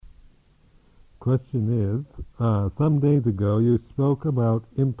Question is, some days ago you spoke about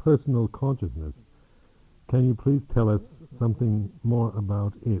impersonal consciousness. Can you please tell us something more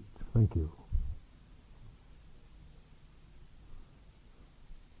about it? Thank you.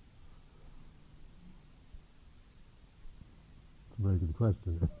 It's a very good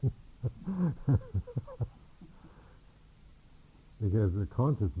question. Because the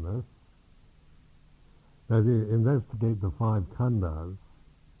consciousness, as you investigate the five khandhas,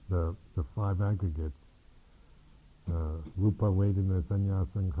 the five aggregates, rupa, vedana, sanya,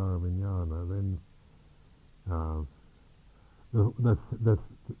 sankhara, vijnana, then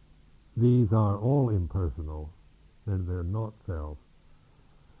these are all impersonal. They're not self.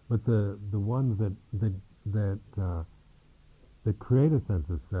 But the ones that create a sense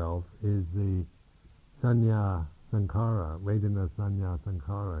of self is the sanya, sankhara, vedana, sanya,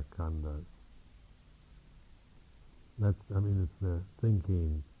 sankhara khandhas. It's the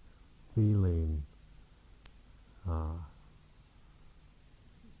thinking, feeling,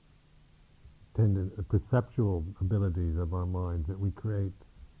 perceptual abilities of our minds that we create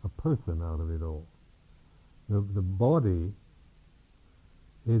a person out of it all. The body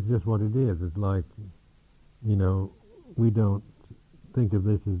is just what it is. It's like, we don't think of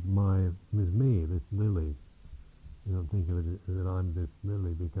this as me, this lily. We don't think of it that I'm this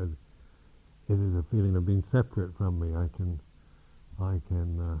lily because it is a feeling of being separate from me. I can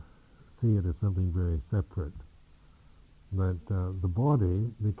see it as something very separate. But the body,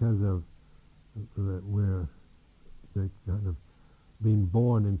 because of that we're kind of being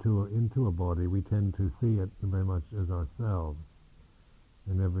born into a body, we tend to see it very much as ourselves.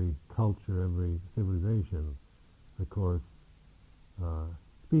 And every culture, every civilization, of course,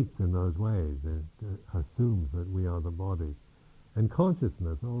 speaks in those ways. It assumes that we are the body. And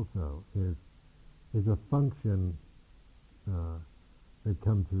consciousness also is a function that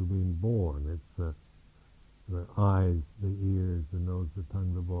comes through being born. It's the eyes, the ears, the nose, the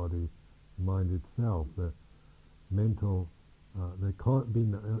tongue, the body, the mind itself, the mental, the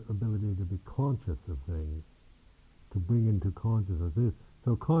ability to be conscious of things, to bring into consciousness.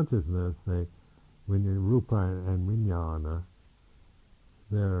 So consciousness, when you're rupa and vijnana,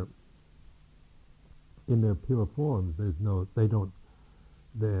 they're in their pure forms.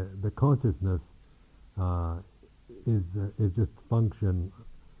 The consciousness is just function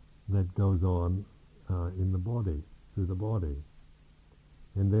that goes on in the body, through the body.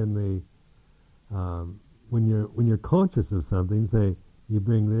 And then when you're conscious of something, say you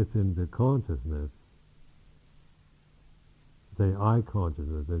bring this into consciousness, say eye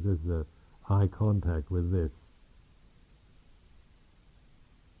consciousness, there's just the eye contact with this.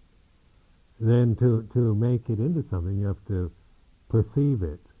 Then to make it into something, you have to perceive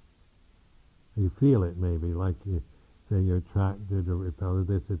it. You feel it maybe, like you say you're attracted or repelled.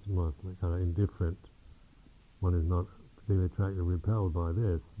 This it's more kind of indifferent. One is not particularly attracted or repelled by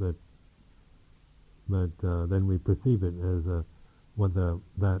this, but then we perceive it as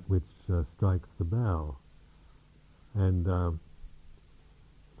that which strikes the bell, and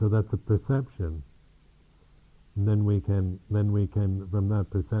so that's a perception. And then we can from that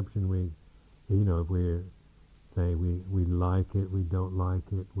perception if we say we like it, we don't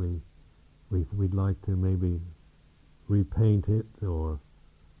like it, we'd like to maybe repaint it or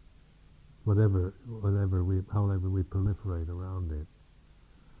however we proliferate around it,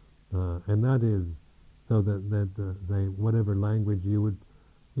 and that is so that whatever language you would,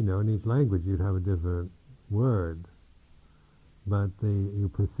 in each language you'd have a different word, but you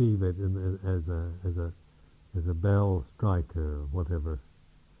perceive it as a bell striker or whatever,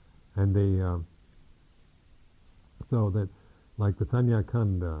 and so that like the sanya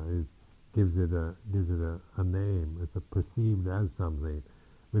khandha gives it a name. It's perceived as something.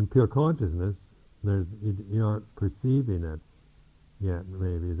 In pure consciousness, you aren't perceiving it yet,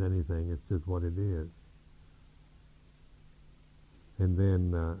 maybe as anything. It's just what it is. And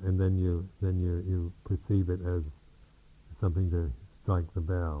then you perceive it as something to strike the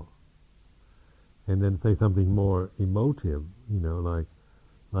bell. And then say something more emotive,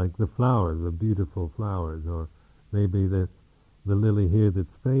 like the flowers, the beautiful flowers, or maybe the lily here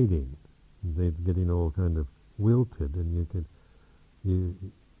that's fading. They're getting all kind of wilted, and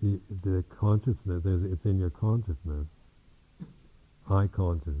the consciousness, it's in your consciousness, eye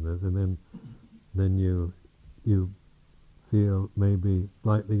consciousness, and then you feel maybe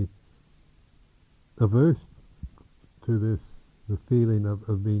slightly averse to the feeling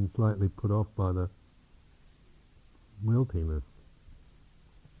of being slightly put off by the wiltiness.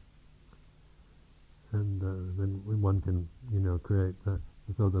 And then one can, create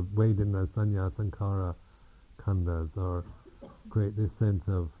so the vedana, sanya, sankhara khandhas create this sense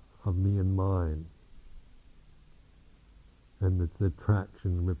of of me and mine. And it's the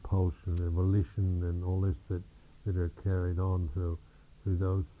attraction, repulsion, and volition, and all this that are carried on through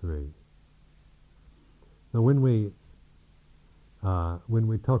those three. So when we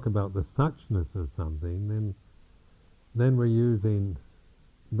talk about the suchness of something, then we're using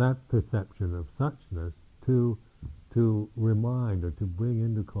that perception of suchness to remind or to bring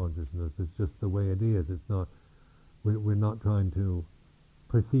into consciousness. It's just the way it is. It's not. We're not trying to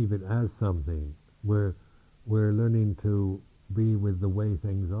perceive it as something. We're learning to be with the way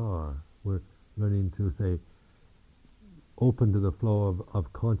things are. We're learning to say, open to the flow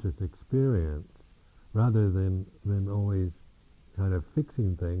of conscious experience, rather than always kind of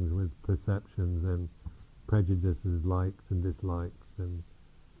fixing things with perceptions and prejudices, likes and dislikes, and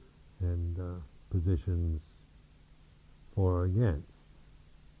positions for or against.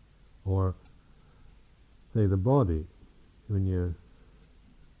 Or say the body, when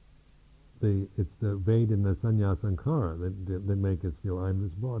it's the Vedana Sanya Sankara that make us feel I'm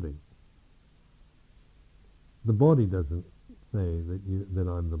this body. The body doesn't say that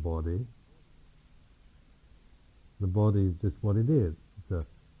I'm the body. The body is just what it is. It's a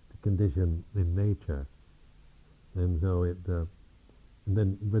condition in nature, and so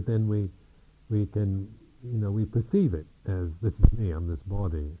but then we can, we perceive it as this is me. I'm this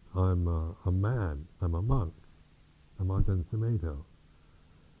body. I'm a man. I'm a monk. I'm Ajahn Sumedho.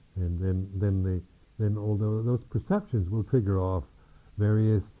 And then although those perceptions will trigger off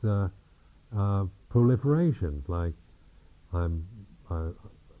various proliferations, like I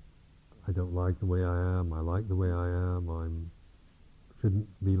don't like the way I am, I like the way I am, shouldn't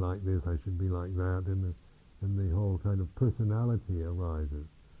be like this, I should be like that, and the whole kind of personality arises,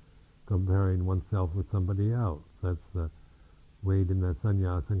 comparing oneself with somebody else. That's the Vedana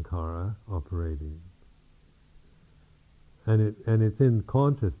Sanya Sankara operating. And it's in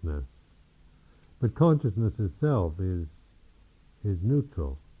consciousness, but consciousness itself is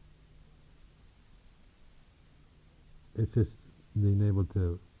neutral. It's just being able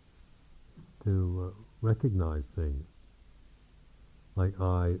to recognize things, like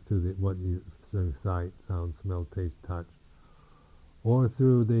through sight, sound, smell, taste, touch, or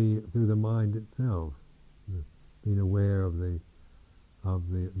through the mind itself, being aware of the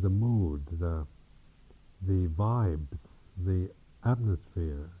mood, the vibes, the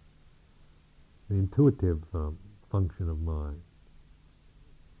atmosphere, the intuitive function of mind.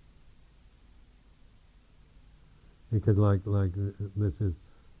 Because like this is,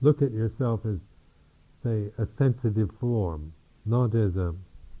 look at yourself as, say, a sensitive form, not as a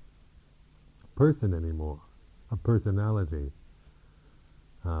person anymore, a personality,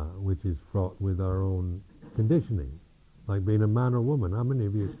 which is fraught with our own conditioning, like being a man or woman. How many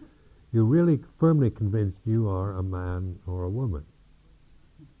of you really firmly convinced you are a man or a woman,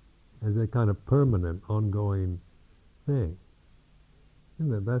 as a kind of permanent, ongoing thing?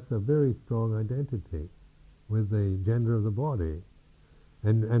 That's a very strong identity with the gender of the body.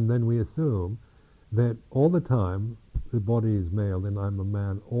 And then we assume that all the time the body is male, then I'm a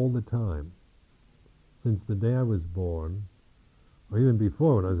man all the time. Since the day I was born, or even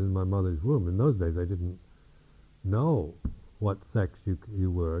before when I was in my mother's womb. In those days I didn't know what sex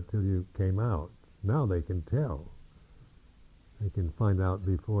you were till you came out. Now they can tell. They can find out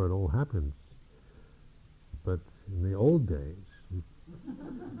before it all happens. But in the old days,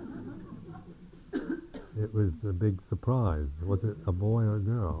 it was a big surprise. Was it a boy or a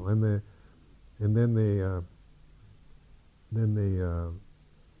girl? And then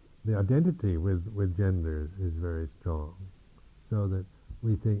the identity with gender is very strong, so that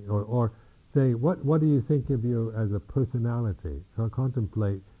we think, or say, what do you think of you as a personality? So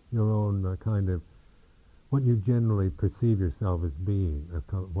contemplate your own kind of what you generally perceive yourself as being, a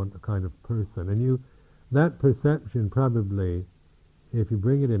kind of person, and that perception probably, if you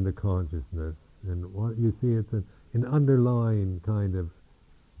bring it into consciousness, and what you see, it's an underlying kind of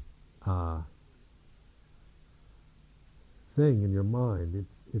thing in your mind.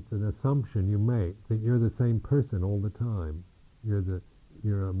 It's an assumption you make that you're the same person all the time.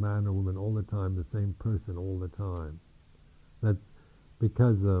 You're a man or woman all the time, the same person all the time. That's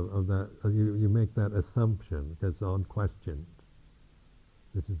because of that. You make that assumption because it's unquestioned.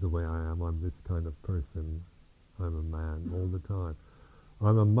 This is the way I am. I'm this kind of person. I'm a man all the time. Or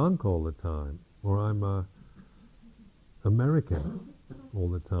I'm a monk all the time. Or I'm a American all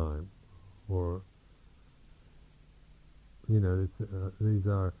the time. Or these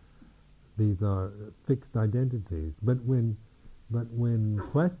are fixed identities. But when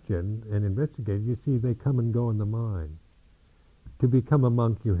questioned and investigated, you see they come and go in the mind. To become a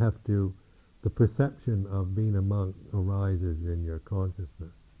monk, the perception of being a monk arises in your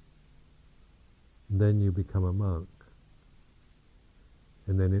consciousness. then you become a monk.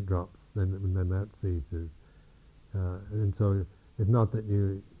 And then it drops, and then that ceases. And so it's not that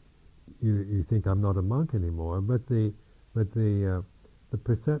you think I'm not a monk anymore, but the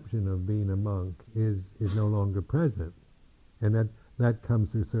perception of being a monk is no longer present, and that comes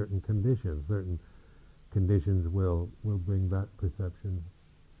through certain conditions. Certain conditions will bring that perception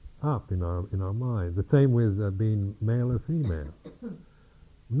up in our mind. The same with being male or female.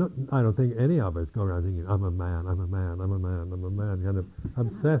 I don't think any of us go around thinking, I'm a man, I'm a man, I'm a man, I'm a man, kind of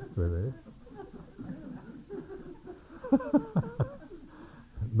obsessed with it.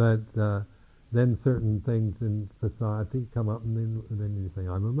 But then certain things in society come up, and then you say,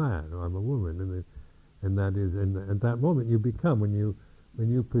 I'm a man or I'm a woman, and that is, and at that moment you become, when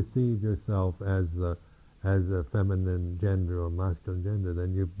you perceive yourself as a feminine gender or masculine gender,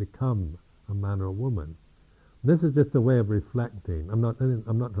 then you become a man or a woman. This is just a way of reflecting. I'm not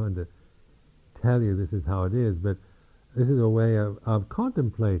trying to tell you this is how it is, but this is a way of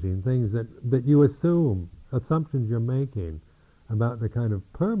contemplating things that you assume, assumptions you're making about the kind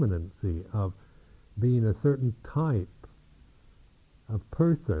of permanency of being a certain type of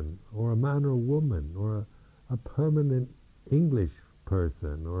person, or a man or woman, or a permanent English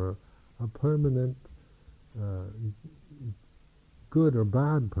person, or a permanent good or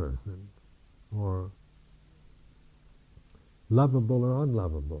bad person, or lovable or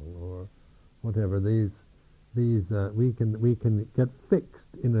unlovable, or whatever. These we can get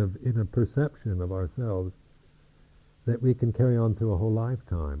fixed in a perception of ourselves that we can carry on through a whole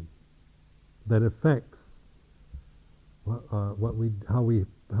lifetime, that affects how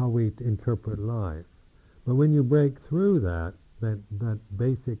we interpret life. But when you break through that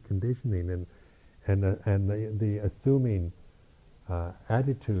basic conditioning and the assuming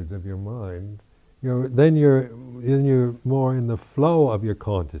attitudes of your mind, then you're more in the flow of your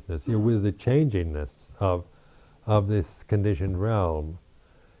consciousness. You're with the changingness of this conditioned realm,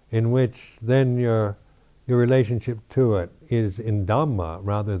 in which then your relationship to it is in Dhamma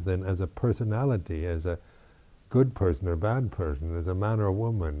rather than as a personality, as a good person or bad person, as a man or a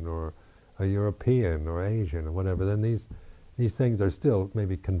woman, or a European or Asian or whatever. Then these things are still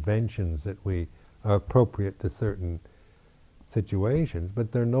maybe conventions that we are appropriate to certain situations,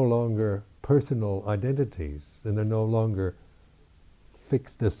 but they're no longer personal identities, and they're no longer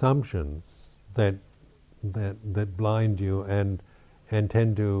fixed assumptions that blind you and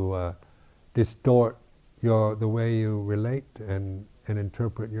tend to distort the way you relate and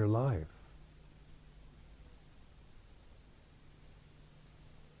interpret your life.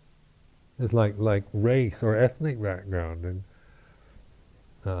 It's like race or ethnic background, and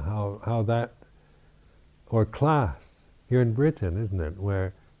how that, or class. Here in Britain, isn't it,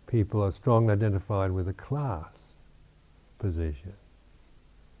 where people are strongly identified with a class position.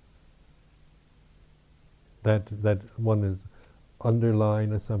 That one is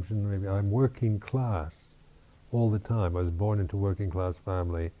underlying assumption, maybe I'm working class all the time. I was born into a working class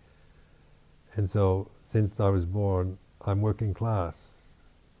family, and so since I was born, I'm working class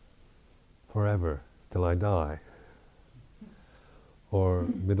forever till I die. Or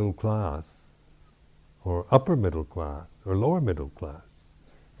middle class, or upper middle class, or lower middle class.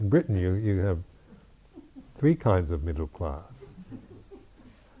 In Britain, you have 3 kinds of middle class.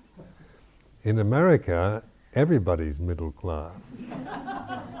 In America, everybody's middle class.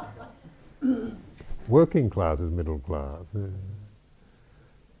 Working class is middle class.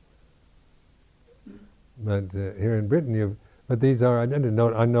 But here in Britain, but these are,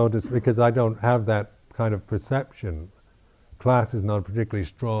 I notice, because I don't have that kind of perception. Class is not a particularly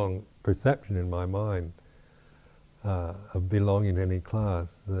strong perception in my mind of belonging to any class.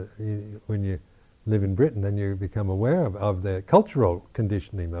 When you live in Britain, then you become aware of the cultural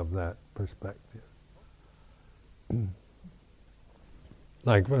conditioning of that perspective.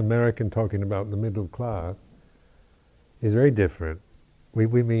 Like an American talking about the middle class is very different. We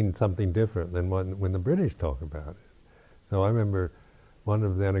mean something different than when the British talk about it. So I remember one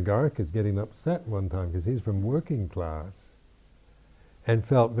of the Anagaricas getting upset one time because he's from working class and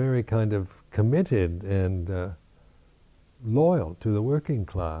felt very kind of committed and loyal to the working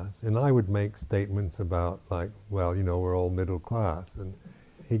class, and I would make statements about, like, well, we're all middle class, and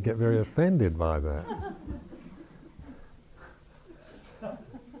he'd get very offended by that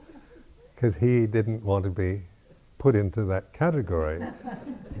because he didn't want to be put into that category.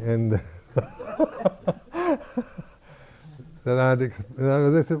 And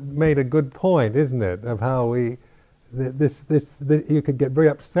this made a good point, isn't it, of how you could get very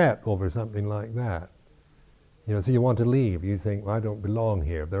upset over something like that. So you want to leave. You think, well, I don't belong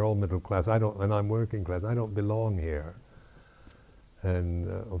here. They're all middle class. And I'm working class. I don't belong here. and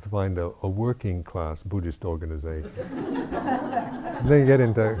find a working class Buddhist organization. Then get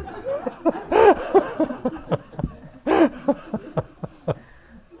into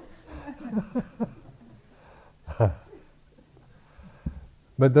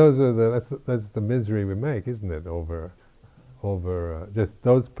but that's the misery we make, isn't it? Over just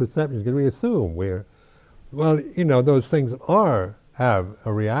those perceptions, because we assume those things have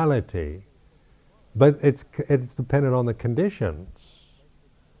a reality, but it's dependent on the conditions,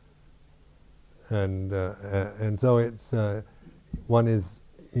 and so it's one is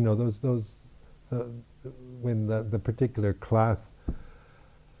those when the particular class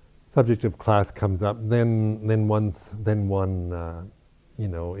subject of class comes up, then one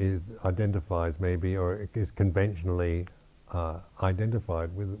is identifies maybe or is conventionally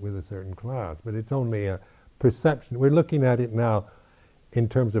identified with a certain class, but it's only a perception. We're looking at it now in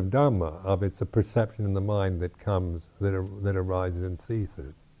terms of Dhamma, of it's a perception in the mind that arises and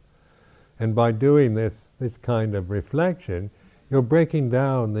ceases. And by doing this kind of reflection, you're breaking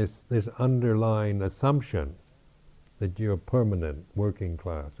down this underlying assumption that you're permanent working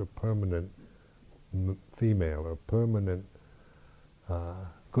class, or permanent female, or permanent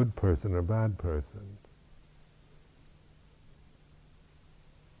good person or bad person.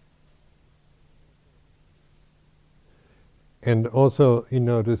 And also, you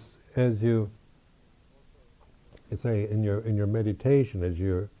notice as you say in your meditation, as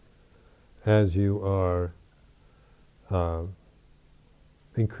you are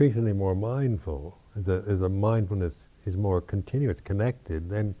increasingly more mindful, as a mindfulness is more continuous, connected,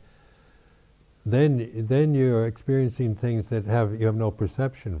 then you're experiencing things that you have no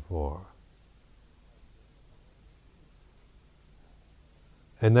perception for.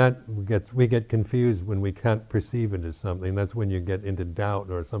 And we get confused when we can't perceive it as something. That's when you get into doubt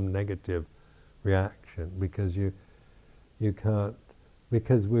or some negative reaction, because you can't,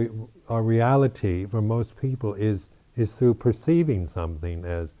 because our reality for most people is through perceiving something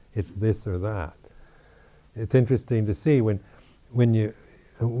as it's this or that. It's interesting to see when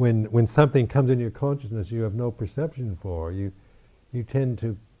something comes into your consciousness you have no perception for, you tend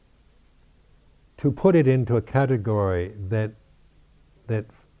to put it into a category that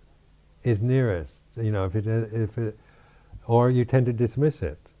is nearest, if it, or you tend to dismiss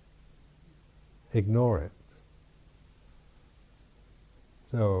it, ignore it.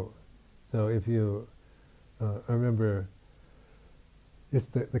 So if you I remember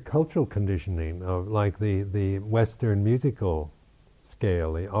just the cultural conditioning of like the Western musical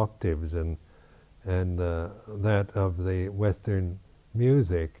scale, the octaves and that of the Western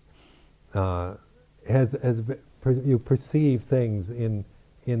music you perceive things in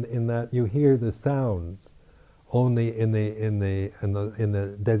that you hear the sounds only in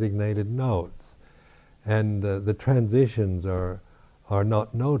the designated notes, and the transitions are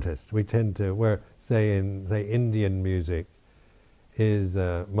not noticed. We tend to, where say Indian music is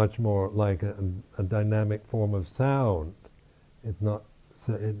much more like a dynamic form of sound. It's not,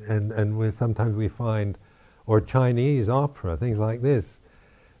 and sometimes we find, or Chinese opera, things like this,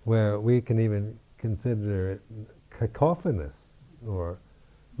 where we can even consider it cacophonous, or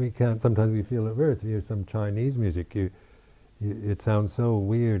we can't. Sometimes we feel averse. If you hear some Chinese music, it sounds so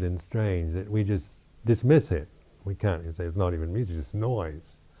weird and strange that we just dismiss it. We can't even say it's not even music; it's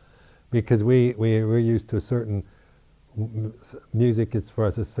noise, because we're used to a certain music is for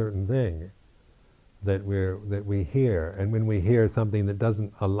us a certain thing that we hear, and when we hear something that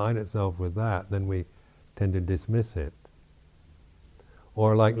doesn't align itself with that, then we tend to dismiss it.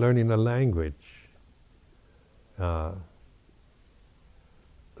 Or like learning a language.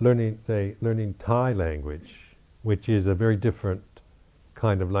 Learning Thai language, which is a very different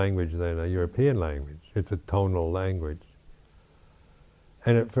kind of language than a European language. It's a tonal language.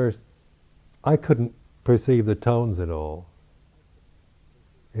 And at first, I couldn't perceive the tones at all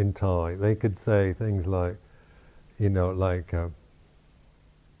in Thai. They could say things like, we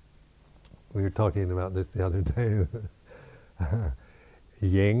were talking about this the other day.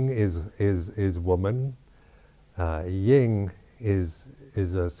 Ying is woman. Ying is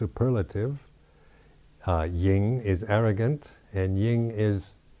a superlative. Ying is arrogant, and ying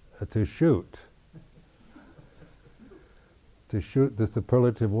is to shoot. To shoot the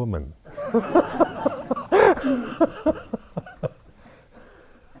superlative woman.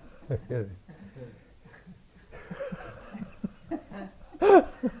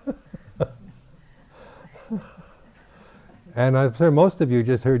 And I'm sure most of you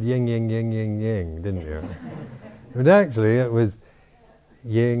just heard yin, yin, yin, yin, yin, didn't you? But actually it was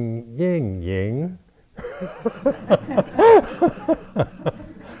yin, yin, yin.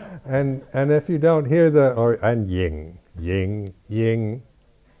 And if you don't hear and yin, Ying, ying,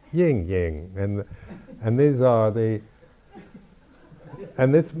 ying, ying, and these are the,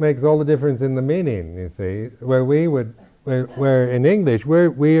 and this makes all the difference in the meaning. You see, where in English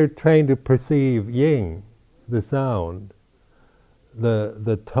we're trained to perceive ying, the sound,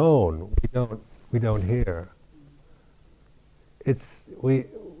 the tone. We don't hear. It's we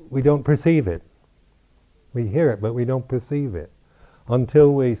don't perceive it. We hear it, but we don't perceive it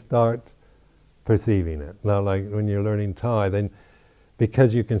until we start perceiving it. Now, like when you're learning Thai, then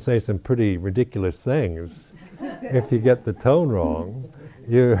because you can say some pretty ridiculous things, if you get the tone wrong,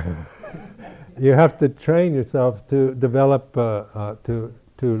 you have to train yourself to develop to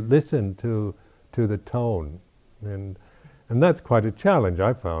listen to the tone, and that's quite a challenge.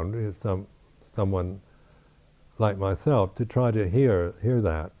 I found is someone like myself to try to hear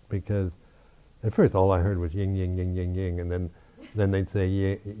that, because at first all I heard was ying ying ying ying ying, and then they'd say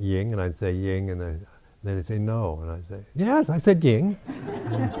ying, and I'd say ying, and then they'd say no, and I'd say yes, I said ying.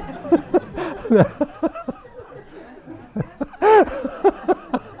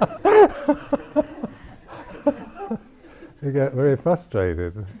 You get very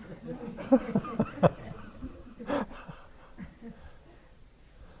frustrated.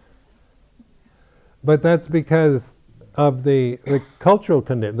 But that's because of the cultural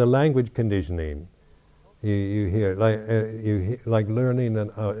the language conditioning. You hear like learning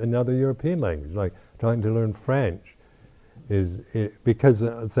another European language, like trying to learn French, because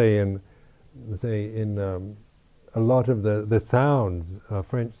say in a lot of the sounds,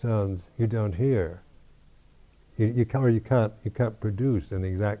 French sounds, you don't hear. You can't produce in the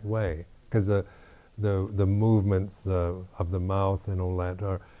exact way, because the movements of the mouth and all that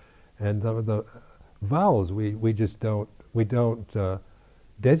are, and the vowels we just don't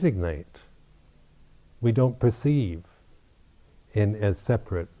designate. We don't perceive as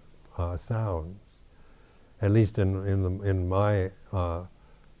separate sounds. At least in my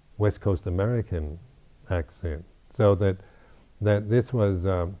West Coast American accent. So that this was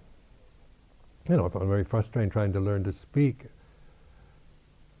I found very frustrating trying to learn to speak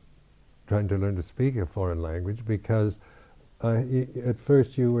a foreign language, because at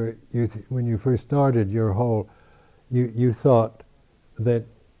first when you first started your whole you thought that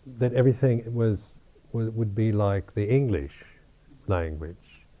everything would be like the English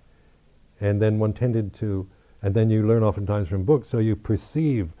language, and then one tended to, and then you learn oftentimes from books, so you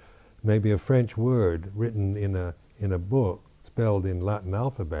perceive maybe a French word written in a book spelled in Latin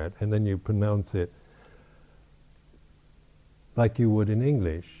alphabet, and then you pronounce it like you would in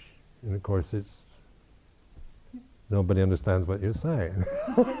English, and of course nobody understands what you're saying.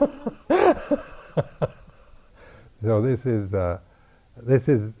 So this is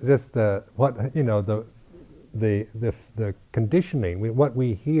just what the conditioning. What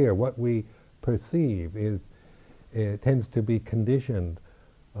we hear, what we perceive, it tends to be conditioned,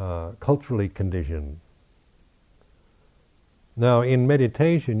 culturally conditioned. Now, in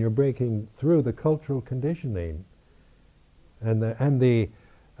meditation, you're breaking through the cultural conditioning and the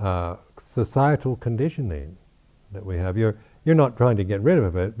societal conditioning that we have. You're not trying to get rid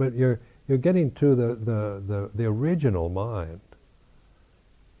of it, but you're getting to the original mind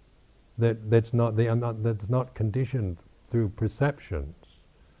that's not conditioned through perceptions,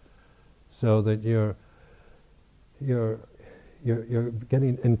 so that you're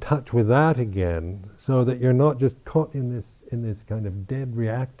getting in touch with that again, so that you're not just caught in this kind of dead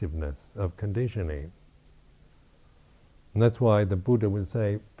reactiveness of conditioning. And that's why the Buddha would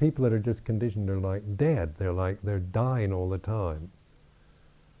say people that are just conditioned are like dead. They're dying all the time.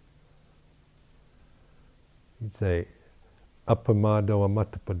 He'd say, Appamado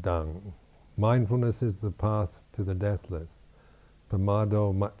amatapadang. Mindfulness is the path to the deathless.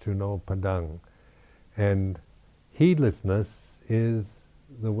 Pamado machuno padang. And heedlessness is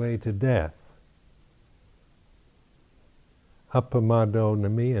the way to death. Appamado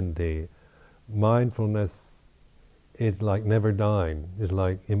namiyanti. Mindfulness is like never dying, is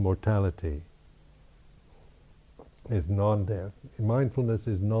like immortality, is non-death. Mindfulness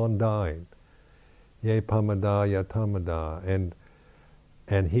is non-dying. Ye pamada ya tamada,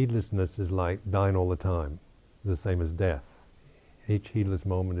 and heedlessness is like dying all the time, the same as death. Each heedless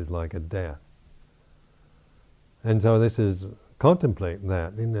moment is like a death. And so this is contemplate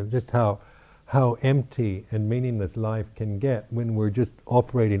that, just how empty and meaningless life can get when we're just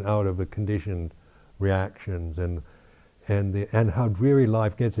operating out of the conditioned reactions, and how dreary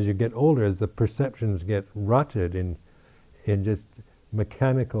life gets as you get older, as the perceptions get rutted in just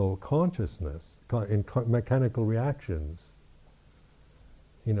mechanical consciousness, in mechanical reactions.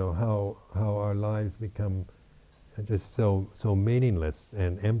 How our lives become just so meaningless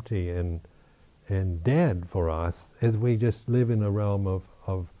and empty and and dead for us is we just live in a realm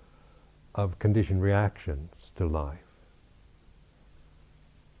of conditioned reactions to life.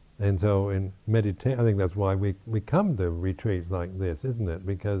 And so in meditation, I think that's why we come to retreats like this, isn't it?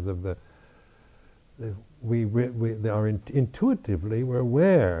 Because of intuitively we're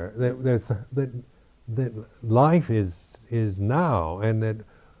aware that life is now, and that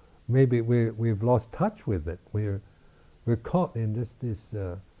maybe we've lost touch with it. We're caught in just this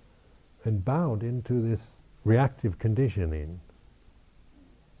and bound into this reactive conditioning.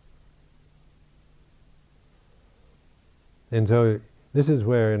 And so this is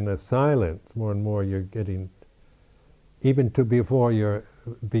where in the silence more and more you're getting, even to before you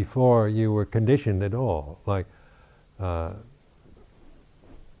were conditioned at all, like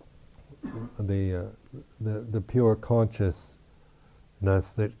the pure consciousness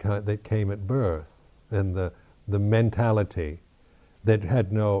that came at birth, and the mentality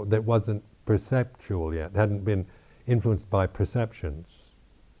that wasn't perceptual yet, hadn't been influenced by perceptions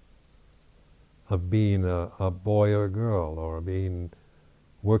of being a boy or a girl, or being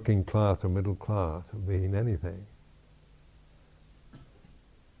working class or middle class, or being anything.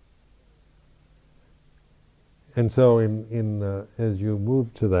 And so as you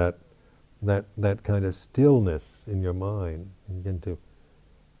move to that kind of stillness in your mind, and begin to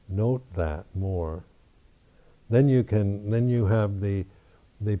note that more, then you have the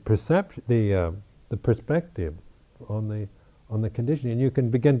perception, the perspective on the conditioning, and you can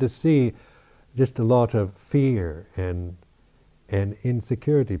begin to see just a lot of fear and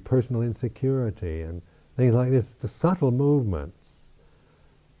insecurity, personal insecurity, and things like this. The subtle movements.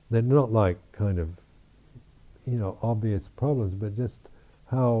 They're not like kind of obvious problems, but just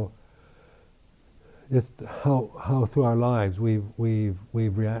how through our lives we've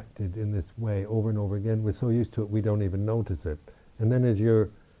reacted in this way over and over again. We're so used to it we don't even notice it. And then as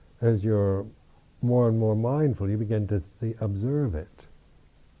you're more and more mindful, you begin to observe it.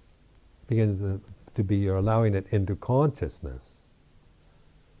 It begins to be, you're allowing it into consciousness.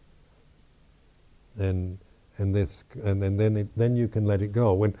 And then you can let it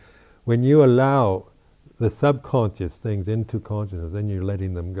go. When you allow the subconscious things into consciousness, then you're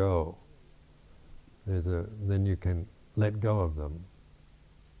letting them go. Then you can let go of them.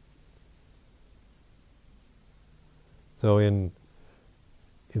 So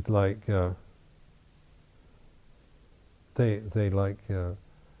it's like they like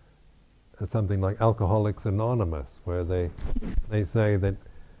something like Alcoholics Anonymous, where they say that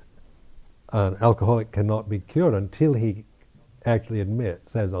an alcoholic cannot be cured until he actually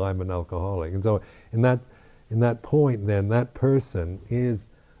says I'm an alcoholic. And so in that point, then that person is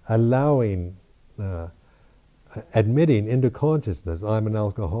allowing, admitting into consciousness, I'm an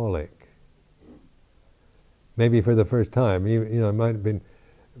alcoholic. Maybe for the first time, I might have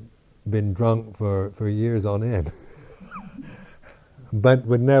been drunk for years on end, but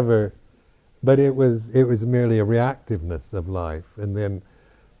would never. But it was merely a reactiveness of life, and then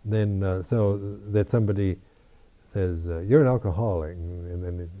so that somebody says you're an alcoholic, and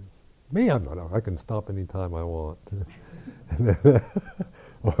then me, I'm not. I can stop any time I want,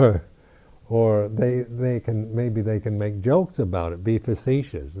 or they can make jokes about it, be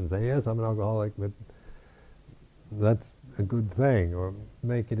facetious, and say yes, I'm an alcoholic, but that's a good thing, or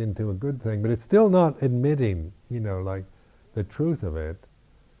make it into a good thing. But it's still not admitting, like the truth of it.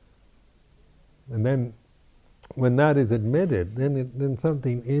 And then, when that is admitted, then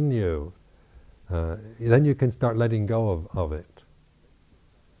something in you, then you can start letting go of it.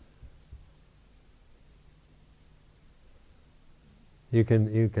 You can.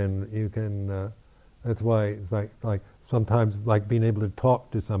 That's why it's like sometimes like being able to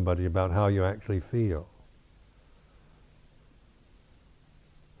talk to somebody about how you actually feel,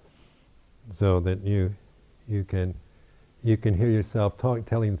 so that you can hear yourself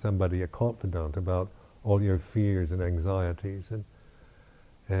telling somebody, a confidant, about all your fears and anxieties,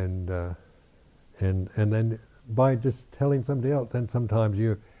 and then by just telling somebody else, then sometimes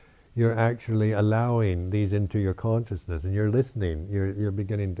you're actually allowing these into your consciousness, and you're listening. You're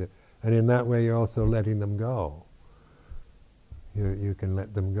beginning to, and in that way you're also letting them go. You can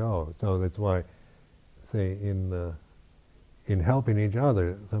let them go. So that's why, say in helping each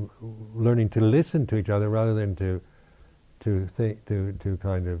other, learning to listen to each other rather than to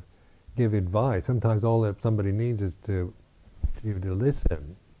kind of give advice. Sometimes all that somebody needs is to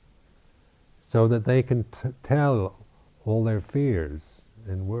listen, so that they can tell all their fears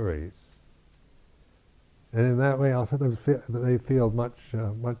and worries, and in that way, also they feel much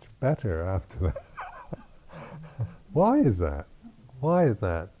better after that. Why is that?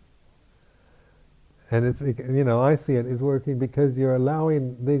 And it's, I see it is working because you're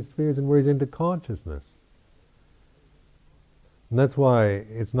allowing these fears and worries into consciousness. And that's why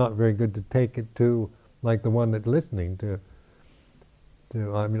it's not very good to take it to, like the one that's listening to,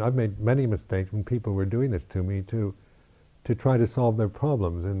 I mean, I've made many mistakes when people were doing this to me, to try to solve their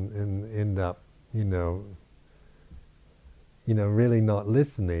problems and end up, really not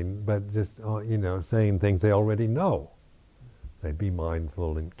listening, but just, saying things they already know. Say, be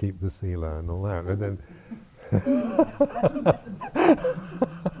mindful and keep the sila and all that. And then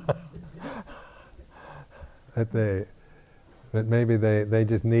that maybe they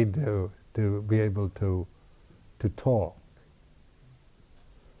just need to be able to talk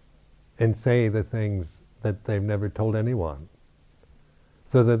and say the things that they've never told anyone,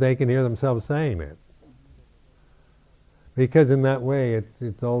 so that they can hear themselves saying it. Because in that way,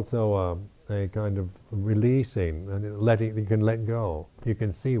 it's also a kind of releasing and you can let go. You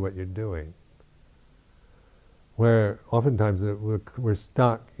can see what you're doing. Where oftentimes we're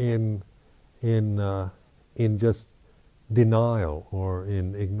stuck in just denial or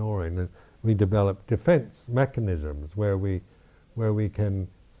in ignoring. And we develop defense mechanisms where we can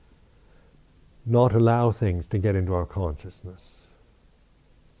not allow things to get into our consciousness.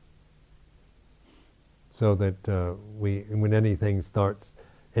 So that when anything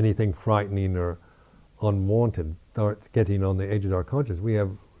frightening or unwanted starts getting on the edges of our consciousness, we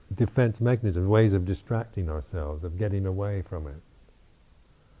have defense mechanisms, ways of distracting ourselves, of getting away from it.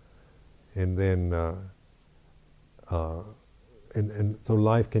 And then, and so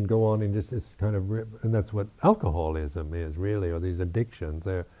life can go on in just this kind of, and that's what alcoholism is really, or these addictions.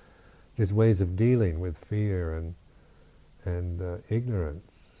 They're just ways of dealing with fear and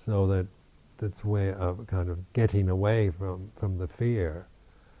ignorance, so that's a way of kind of getting away from the fear,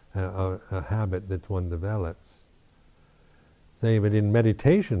 a habit that one develops. Say, but in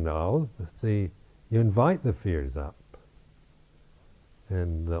meditation now, you invite the fears up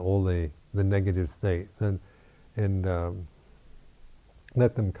and all the negative states, and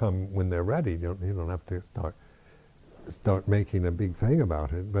let them come when they're ready. You don't have to start making a big thing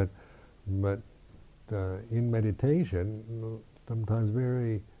about it. But in meditation, sometimes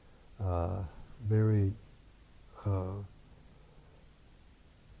very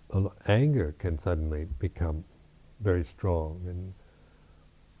anger can suddenly become very strong, and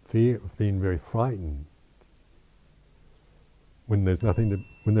being very frightened when there's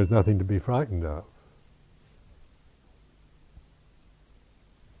nothing to be frightened of.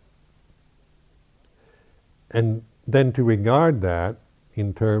 And then to regard that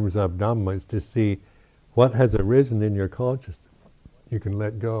in terms of Dhamma is to see what has arisen in your consciousness. You can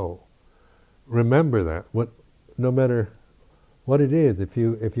let go. Remember that no matter what it is, if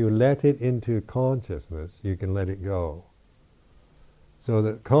you let it into consciousness, you can let it go. So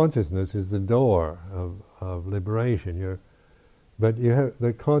that consciousness is the door of liberation. But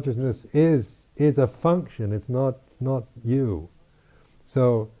the consciousness is a function. It's not you.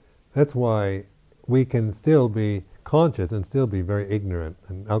 So that's why we can still be conscious and still be very ignorant.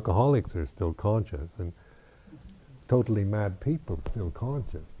 And alcoholics are still conscious, and totally mad people are still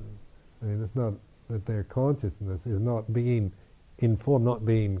conscious. I mean, it's not that their consciousness is not being informed, not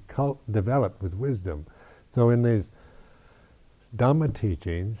being developed with wisdom. So in these Dhamma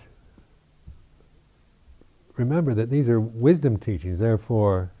teachings, remember that these are wisdom teachings. They're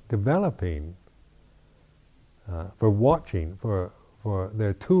for developing, for watching, for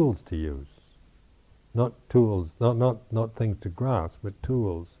they're tools to use, not tools, not things to grasp, but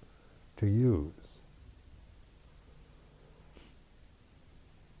tools to use.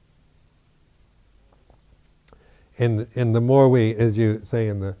 And the more we, as you say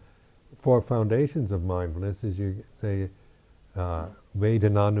in the 4 foundations of mindfulness, as you say,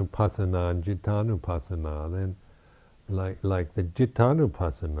 Vedananupassana and Cittanupassana, then like the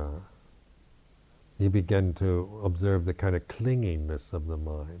Cittanupassana, you begin to observe the kind of clinginess of the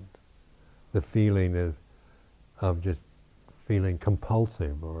mind, the feeling of just feeling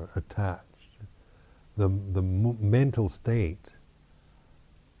compulsive or attached, the mental state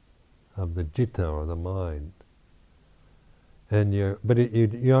of the citta or the mind. And you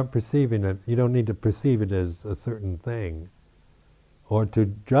aren't perceiving it. You don't need to perceive it as a certain thing, or to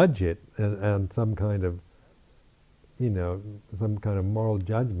judge it and some kind of, some kind of moral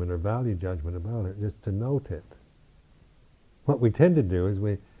judgment or value judgment about it. Just to note it. What we tend to do is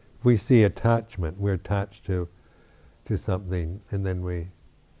we see attachment. We're attached to something, and then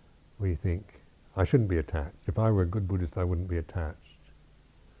we think, I shouldn't be attached. If I were a good Buddhist, I wouldn't be attached.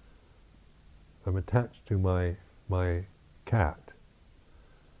 I'm attached to my cat.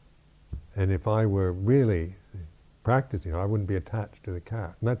 And if I were really practicing, I wouldn't be attached to the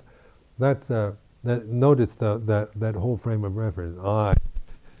cat. And that's Notice that whole frame of reference. I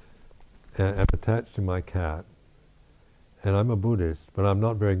am attached to my cat, and I'm a Buddhist, but I'm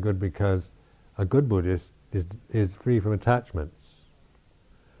not very good because a good Buddhist is free from attachments.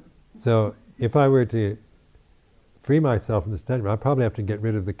 So if I were to free myself from this attachment, I'd probably have to get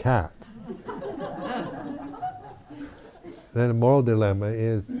rid of the cat. Then the moral dilemma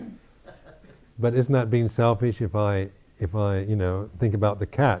is, but isn't that being selfish if I think about the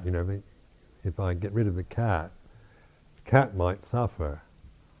cat, if I get rid of the cat might suffer,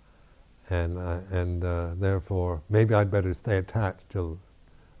 and therefore maybe I'd better stay attached till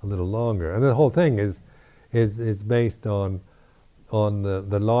a little longer. And the whole thing is based on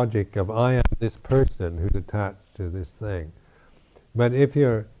the logic of I am this person who's attached to this thing. But if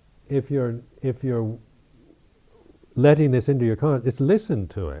you're letting this into your consciousness, just listen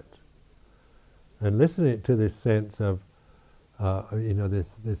to it, and listen to this sense of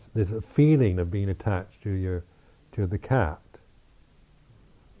this feeling of being attached to the cat.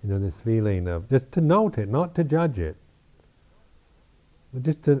 This feeling of just to note it, not to judge it, but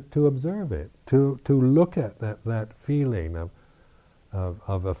just to observe it, to look at that feeling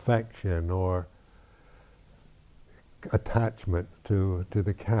of affection or attachment to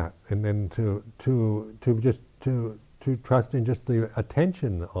the cat, and then to trust in just the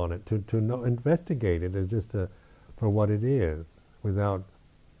attention on it, to investigate it as just for what it is, without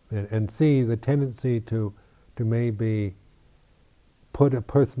and see the tendency to maybe put a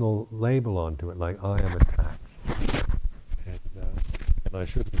personal label onto it, like I am attached, and I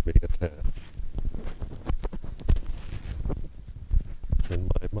shouldn't be attached. And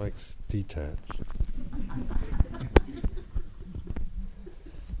my mic's detached.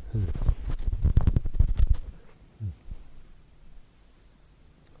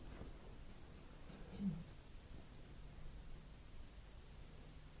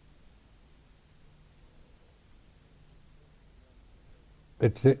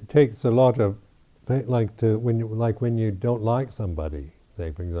 It takes a lot of, when you don't like somebody,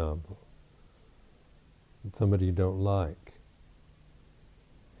 say for example, somebody you don't like,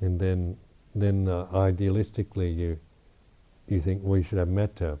 and then idealistically you think, well, you should have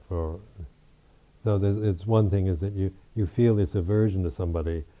metta for. So it's one thing is that you feel this aversion to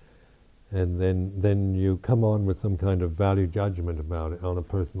somebody, and then you come on with some kind of value judgment about it on a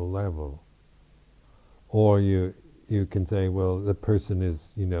personal level, or you can say, well, the person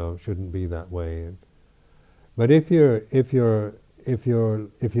is, shouldn't be that way. But if you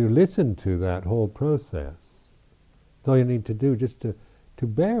listen to that whole process, it's all you need to do, just to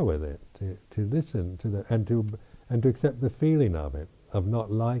bear with it, to listen to that, and to accept the feeling of it, of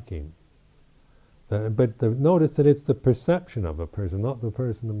not liking. But notice that it's the perception of a person, not the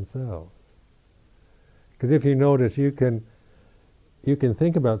person themselves. Because if you notice, you can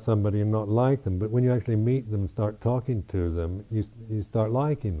think about somebody and not like them, but when you actually meet them and start talking to them, you start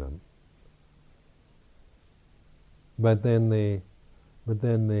liking them.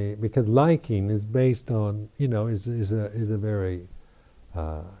 Because liking is based on, is a very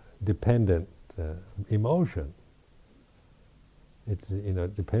dependent emotion.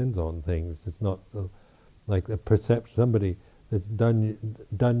 It depends on things. It's not like the perception, somebody that's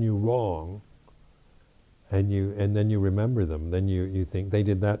done you wrong, and then you remember them. Then you think they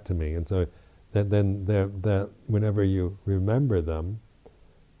did that to me, and so that whenever you remember them,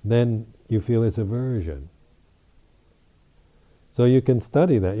 then you feel this aversion. So you can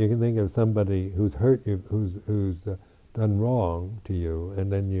study that. You can think of somebody who's hurt you, who's done wrong to you,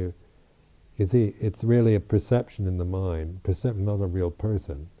 and then you see it's really a perception in the mind. Perception, not a real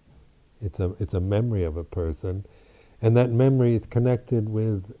person. It's a memory of a person. And that memory is connected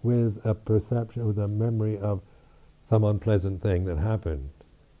with a perception, with a memory of some unpleasant thing that happened.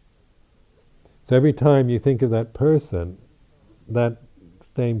 So every time you think of that person, that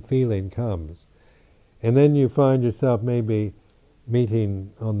same feeling comes. And then you find yourself maybe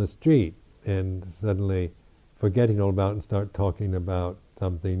meeting on the street and suddenly forgetting all about it and start talking about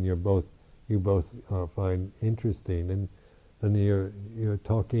something you both find interesting. And then you're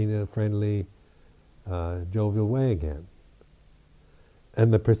talking in a friendly, jovial way again.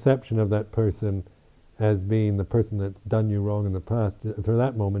 And the perception of that person as being the person that's done you wrong in the past, for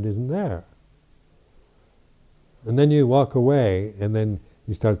that moment, isn't there. And then you walk away, and then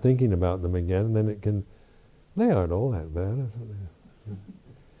you start thinking about them again, and then they aren't all that bad.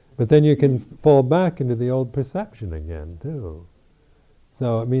 But then you can fall back into the old perception again, too.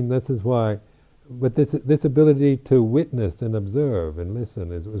 So, this is why, but this ability to witness and observe and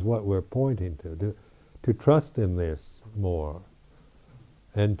listen is what we're pointing to trust in this more,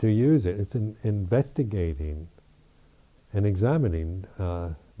 and to use it. It's investigating and examining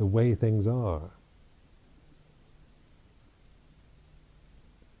the way things are.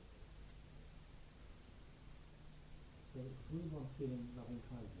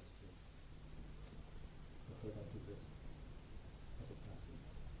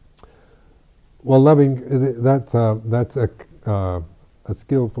 Well, loving, that's a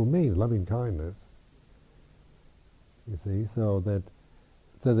skillful means, loving kindness. You see, so that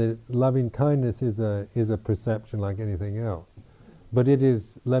loving kindness is a perception like anything else, but it is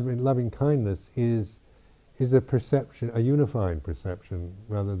loving kindness is a perception, a unifying perception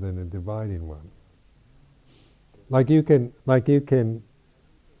rather than a dividing one.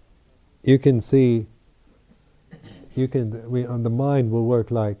 You can see, on the mind will work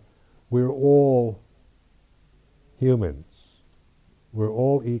like we're all humans. We're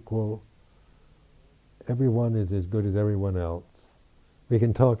all equal. Everyone is as good as everyone else. We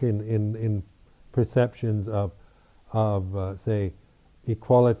can talk in perceptions of say,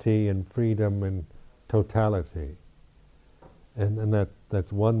 equality and freedom and totality. And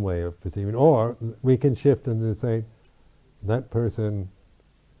that's one way of perceiving. Or we can shift and say, that person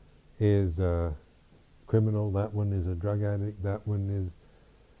is a criminal, that one is a drug addict, that one is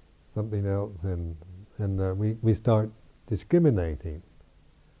something else, and we start discriminating.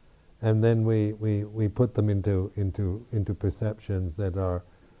 And then we put them into perceptions that are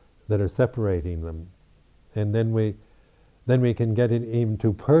separating them. And then we can get even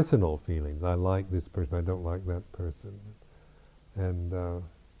to personal feelings. I like this person, I don't like that person. And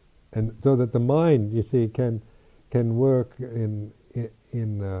so that the mind, you see, can work in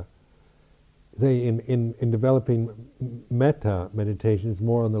developing metta meditations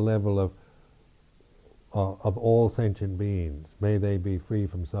more on the level of all sentient beings. May they be free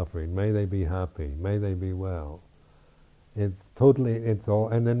from suffering. May they be happy. May they be well. It's all,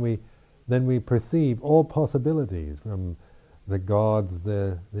 and then we perceive all possibilities, from the gods,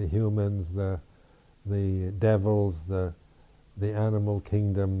 the humans, the devils, the animal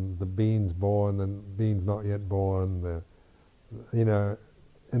kingdom, the beings born and beings not yet born. In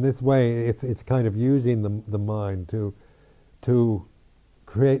this way, it's kind of using the mind to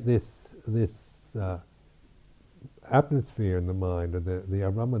create this atmosphere in the mind, of the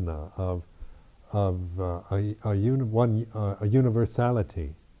aramana of a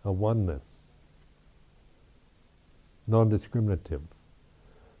universality, a oneness, non-discriminative.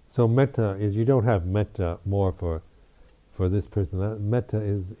 So metta is, you don't have metta more for this person. That metta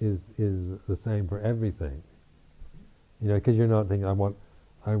is the same for everything. Because you're not thinking, I want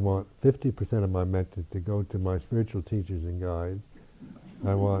 50% of my metta to go to my spiritual teachers and guides.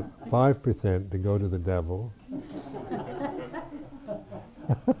 I want 5% to go to the devil.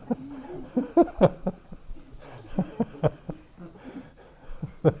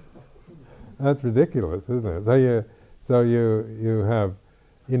 That's ridiculous, isn't it? So you have,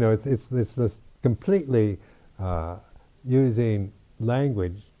 it's just completely using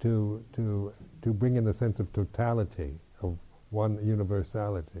language to bring in a sense of totality, of one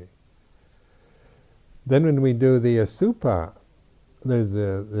universality. Then when we do the asupa, there's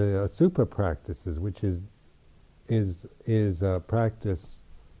the asupa practices, which is a practice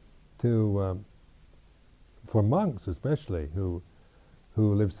for monks especially who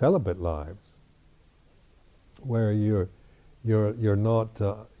live celibate lives, where you're not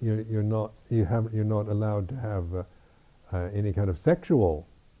allowed to have any kind of sexual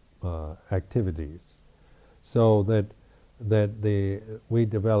activities, so that we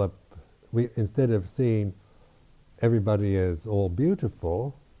instead of seeing everybody as all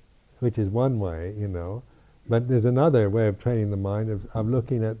beautiful, which is one way, but there's another way of training the mind of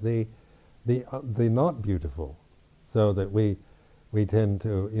looking at the not beautiful, so that we tend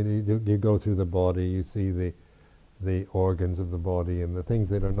to, you go through the body, you see the organs of the body and the things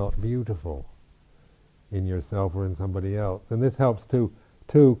that are not beautiful in yourself or in somebody else, and this helps to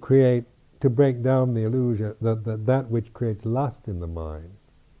break down the illusion that which creates lust in the mind.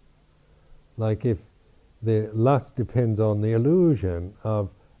 Like if the lust depends on the illusion of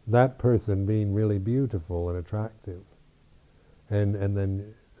that person being really beautiful and attractive, and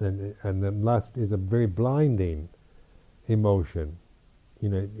then lust is a very blinding emotion.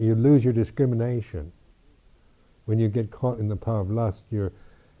 You lose your discrimination. When you get caught in the power of lust, your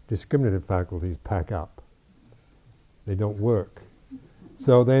discriminative faculties pack up. They don't work.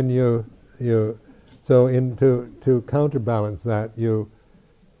 So then to counterbalance that, you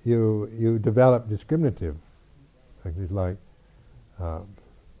develop discriminative. It's like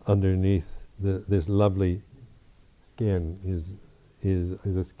underneath this lovely skin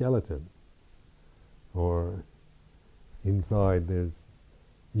is a skeleton, or inside there's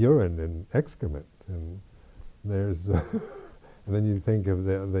urine and excrement, and there's and then you think of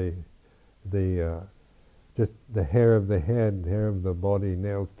the just the hair of the head, hair of the body,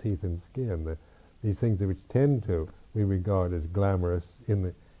 nails, teeth, and skin. These things which we regard as glamorous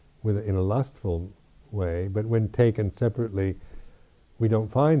in a lustful way, but when taken separately, we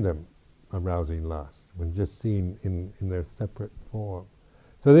don't find them arousing lust, when just seen in their separate form.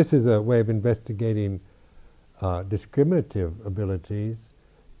 So this is a way of investigating discriminative abilities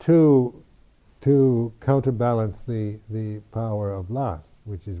to counterbalance the power of lust,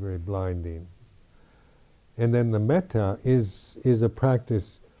 which is very blinding. And then the metta is a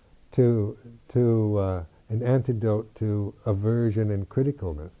practice to an antidote to aversion and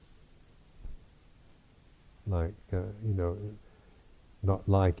criticalness, like not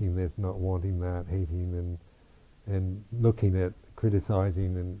liking this, not wanting that, hating and looking at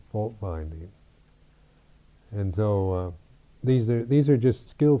criticizing and fault finding. And so these are just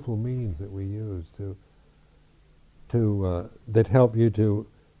skillful means that we use to that help you to.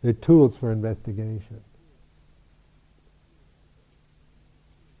 They're tools for investigation.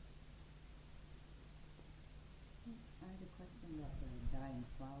 I have a question about the dying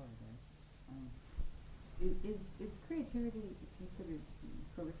flower there. Is creativity considered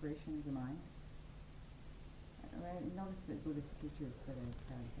proliferation of the mind? I noticed that Buddhist teachers that I've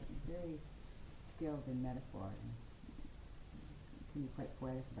had have been very skilled in metaphor and can be quite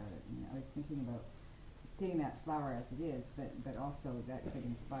poetic about it. And I was thinking about seeing that flower as it is, but also that could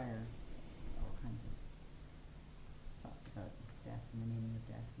inspire all kinds of thoughts about death and the meaning of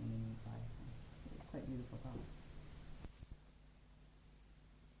death and the meaning of life. And it's quite beautiful thought.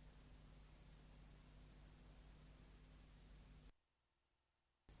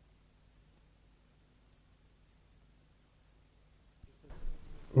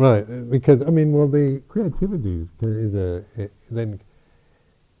 Right, because the creativity is a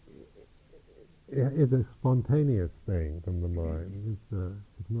spontaneous thing from the mind.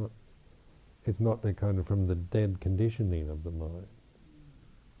 It's not the kind of from the dead conditioning of the mind.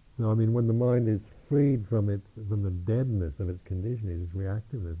 So when the mind is freed from the deadness of its conditioning, its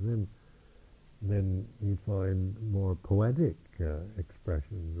reactiveness, then you find more poetic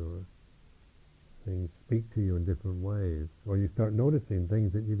expressions, or things speak to you in different ways, or you start noticing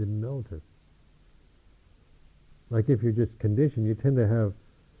things that you didn't notice. Like if you're just conditioned, you tend to have,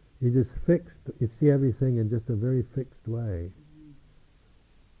 you're just fixed, you see everything in just a very fixed way.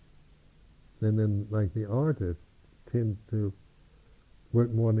 And then like the artist tends to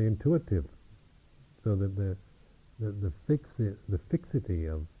work more on the intuitive, so that the fixity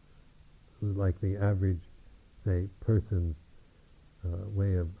of, like the average, say, person's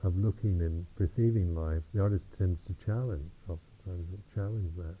way of looking and perceiving life, the artist tends to challenge that.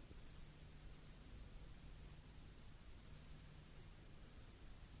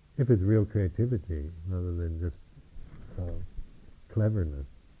 If it's real creativity, rather than just cleverness.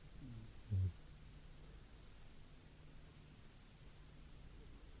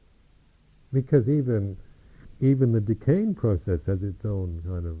 Because even the decaying process has its own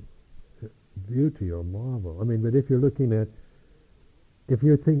kind of beauty or marvel. But if you're looking at, if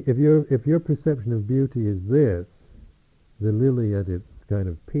your perception of beauty is this, the lily at its kind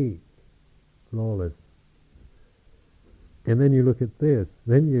of peak, flawless, and then you look at this,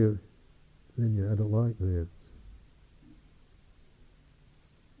 then you I don't like this.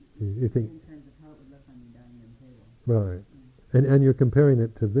 You think in terms of how it would look on the dining room table. right, and you're comparing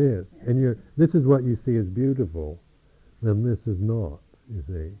it to this, and this is what you see as beautiful, then this is not. You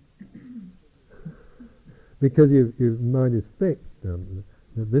see. Because your mind is fixed.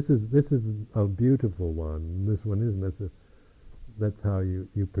 This is a beautiful one. This one isn't. That's how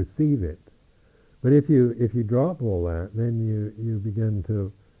you perceive it. But if you drop all that, then you begin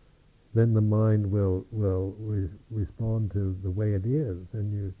to. Then the mind will respond to the way it is,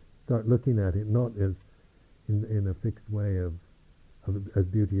 and you start looking at it not as in a fixed way of as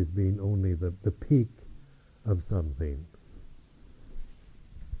beauty as being only the peak of something,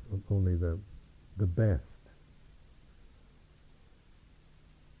 only the best.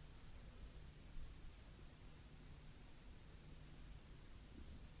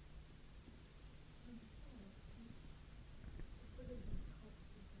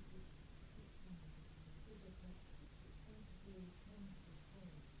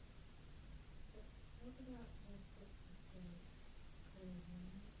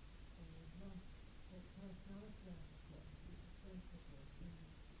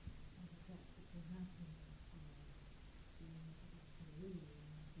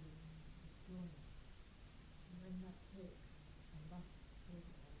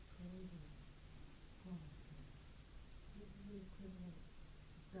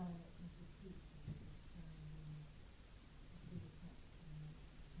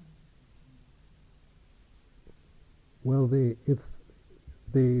 Well, the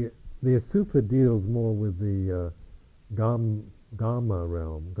Asupha deals more with the Gama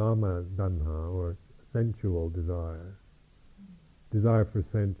realm, Gama Danha, or sensual desire for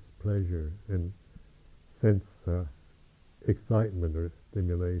sense pleasure and sense excitement or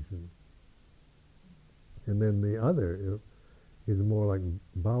stimulation. And then the other is more like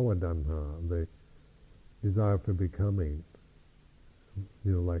bhavadanha, the desire for becoming,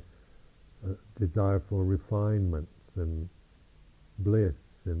 like a desire for refinements and bliss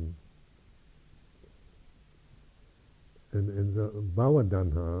and the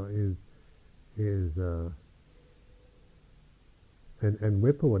bhavadanha is and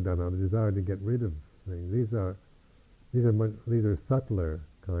vipavadanha, the desire to get rid of things. These are subtler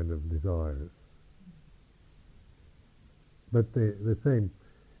kind of desires. But the same.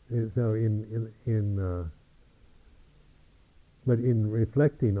 So but in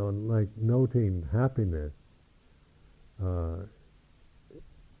reflecting on, like, noting happiness,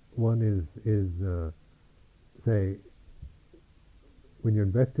 one is say, when you're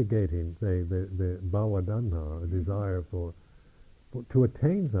investigating, say, the bhavadanha, a desire to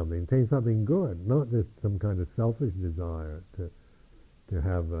attain something good, not just some kind of selfish desire to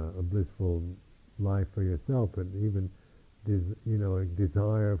have a blissful life for yourself, but even a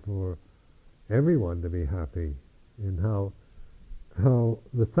desire for everyone to be happy, and how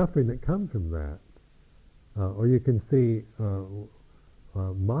the suffering that comes from that, or you can see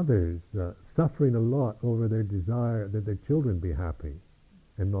mothers suffering a lot over their desire that their children be happy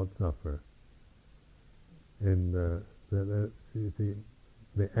and not suffer, and you see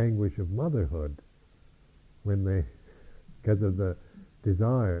the anguish of motherhood when they, because of the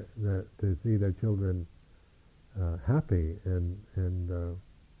desire to see their children happy and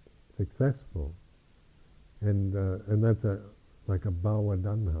successful, and that's like a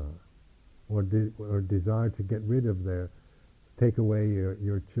bhavadanha, or desire to get rid of take away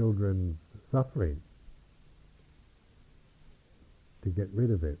your children's suffering, to get rid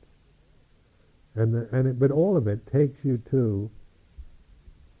of it, but all of it takes you to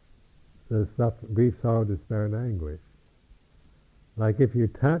the grief, sorrow, despair, and anguish. Like if you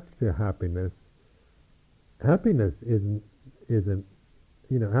attach to happiness isn't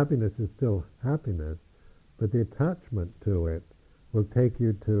happiness is still happiness, but the attachment to it will take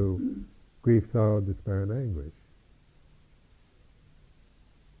you to grief, sorrow, despair, and anguish.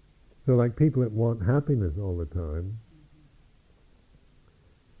 So, like people that want happiness all the time,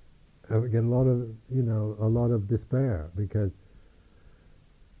 get a lot of despair because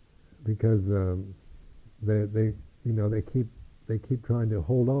they keep trying to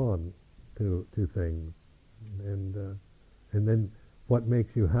hold on to things, and then what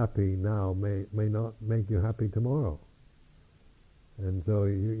makes you happy now may not make you happy tomorrow, and so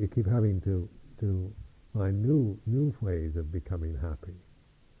you keep having to find new ways of becoming happy.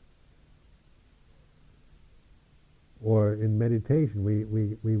 Or in meditation,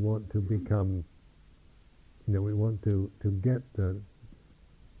 we want to become, we want to get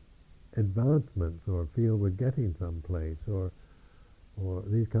advancements, or feel we're getting someplace, or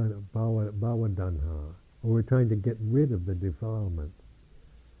these kind of bhavadanha, or we're trying to get rid of the defilements,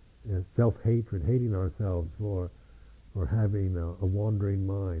 self-hatred, hating ourselves for having a wandering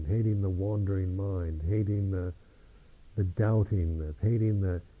mind, hating the wandering mind, hating the doubtingness, hating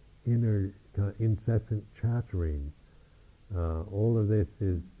the inner incessant chattering. All of this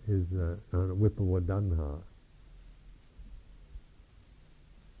is vipavadanha.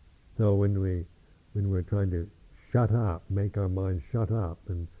 So when we're trying to shut up, make our mind shut up,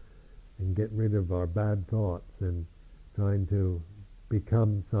 and get rid of our bad thoughts, and trying to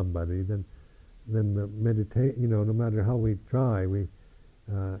become somebody, then the meditation, no matter how we try, it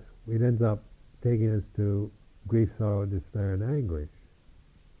ends up taking us to grief, sorrow, despair, and anguish.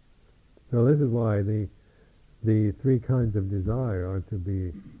 So this is why the three kinds of desire are to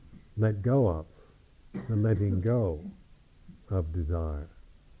be let go of, the letting go of desire.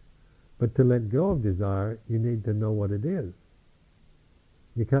 But to let go of desire, you need to know what it is.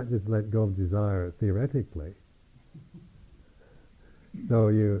 You can't just let go of desire theoretically. So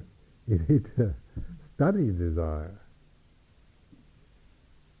you need to study desire.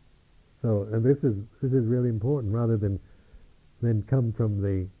 So, and this is really important, rather than come from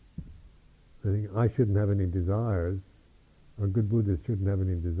the I shouldn't have any desires, or good Buddhists shouldn't have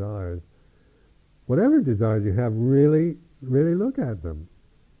any desires. Whatever desires you have, really, really look at them.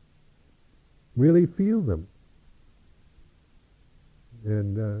 Really feel them.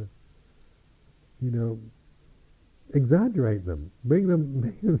 And, exaggerate them. Bring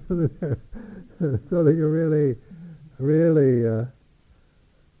them so that you really,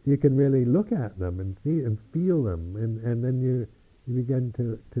 you can really look at them and see and feel them. And then you begin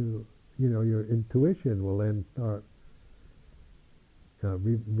to your intuition will then start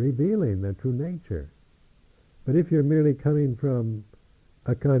revealing their true nature. But if you're merely coming from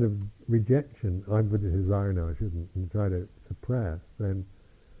a kind of rejection, I'm with the desire now, I shouldn't, and try to suppress, then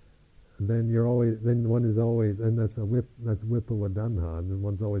you're always, then one is always, and that's Vipavadanha, and then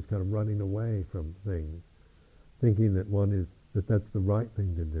one's always kind of running away from things, thinking that that's the right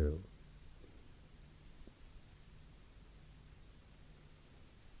thing to do.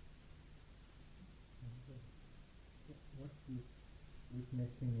 What's this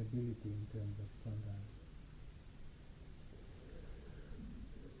witnessing ability in terms of Sangha?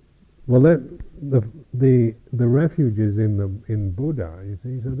 Well, the refuge is in Buddha, you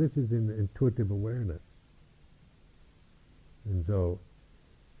see. So this is in intuitive awareness, and so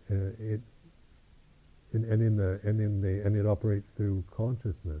it operates through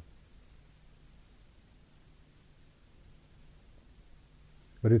consciousness,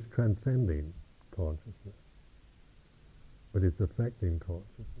 but it's transcending consciousness, but it's affecting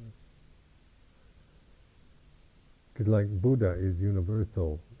consciousness. Because like Buddha is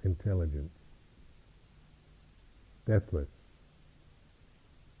universal intelligence, deathless.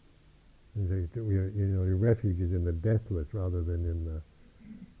 And so your refuge is in the deathless rather than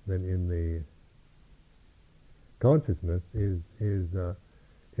in the consciousness is a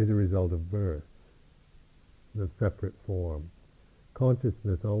result of birth, the separate form.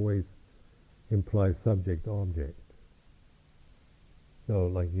 Consciousness always implies subject-object. So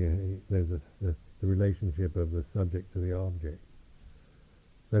like there's the relationship of the subject to the object.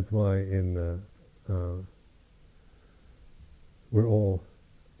 That's why we're all,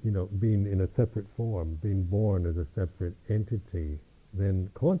 being in a separate form, being born as a separate entity, then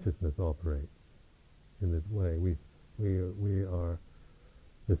consciousness operates in this way. We are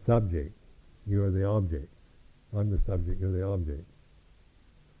the subject, you are the object. I'm the subject, you're the object.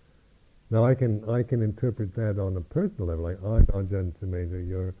 Now I can interpret that on a personal level, like I'm Ajahn Sumedho,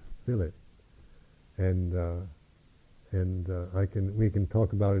 you're Philip, and we can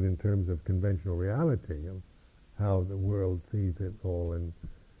talk about it in terms of conventional reality, of how the world sees it all,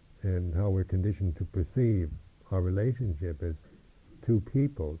 and how we're conditioned to perceive our relationship as two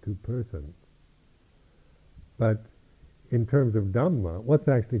people, two persons. But in terms of Dhamma, what's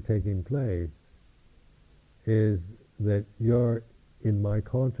actually taking place is that you're in my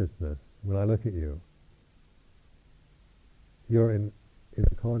consciousness. When I look at you, you're in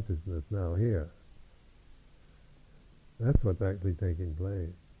consciousness now here. That's what's actually taking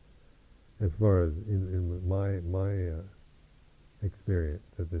place, as far as in my experience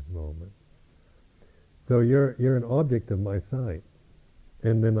at this moment. So you're an object of my sight,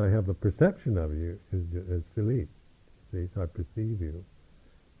 and then I have a perception of you as Philippe. See, so I perceive you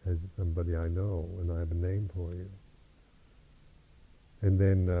as somebody I know, and I have a name for you. And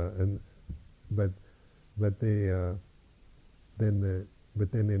then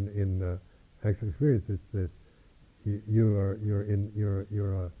in actual experience, it's that you're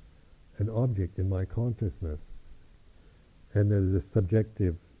an object in my consciousness, and there's a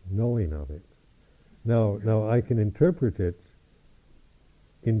subjective knowing of it. Now I can interpret it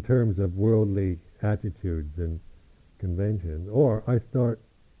in terms of worldly attitudes and conventions, or I start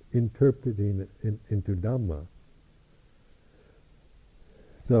interpreting it into Dhamma.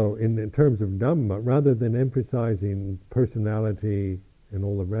 So in terms of Dhamma, rather than emphasizing personality and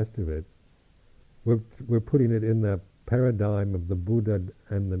all the rest of it, we're putting it in the paradigm of the Buddha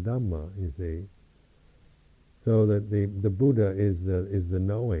and the Dhamma, you see. So that the Buddha is the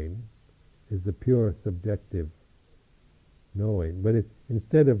knowing, is the pure subjective knowing. But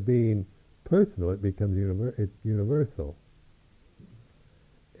instead of being personal, it becomes it's universal.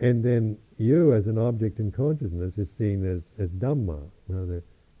 And then you, as an object in consciousness, is seen as Dhamma,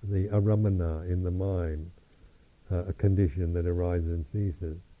 the aramana in the mind, a condition that arises and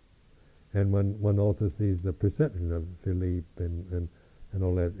ceases. And one also sees the perception of Philippe and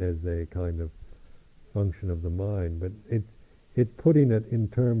all that as a kind of function of the mind. But it's putting it in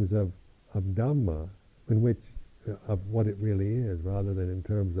terms of Dhamma, in which of what it really is, rather than in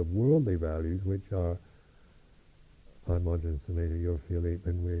terms of worldly values, which are I'm Ajahn Sumedho, you're Philippe,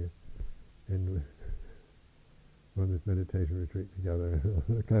 and we're on this meditation retreat together.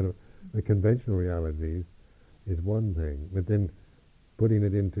 Kind of the conventional realities is one thing, but then putting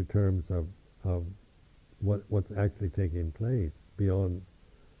it into terms of what's actually taking place beyond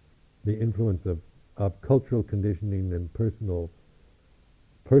the influence of cultural conditioning and personal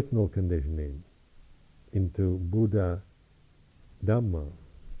conditioning into Buddha Dhamma.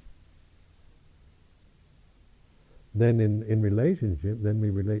 Then in relationship, then we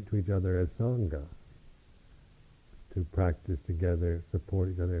relate to each other as Sangha, to practice together, support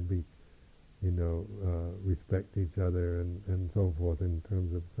each other, respect each other, and so forth in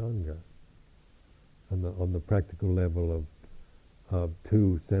terms of Sangha. On the practical level of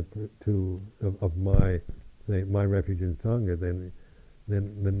my, say, my refuge in Sangha,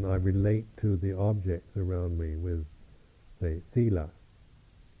 then I relate to the objects around me with, say, sila.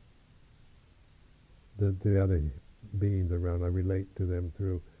 The other beings around, I relate to them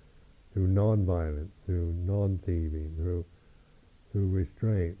through non-violence, through non-thieving, through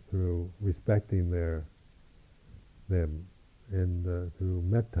restraint, through respecting them, and through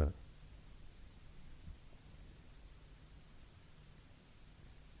metta.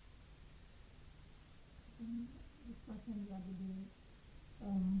 This question the other day,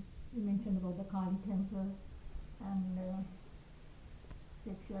 you mentioned about the Kali temple and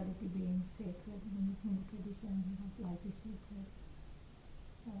sexuality being sacred in Hindu tradition, life is sacred.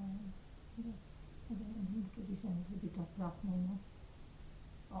 In Hindu tradition, it's a bit of roughness,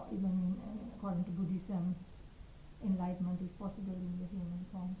 or even according to Buddhism, enlightenment is possible in the human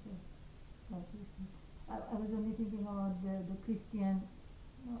form. So, like you said, I was only thinking about the Christian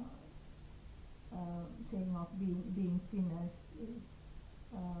saying of being sinners.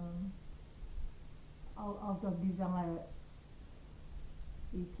 Out of desire,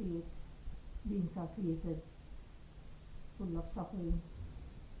 beings are created full of suffering.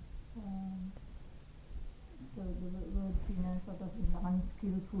 So the word sinner sort of is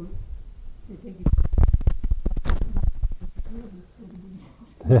unskillful. They take it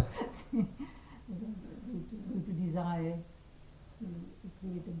due to desire to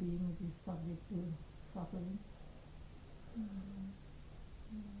create a being which is subject to suffering.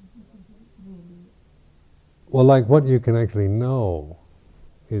 Really. Well, like what you can actually know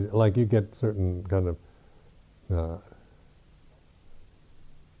is like you get certain kind of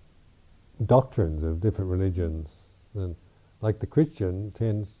doctrines of different religions, and like the Christian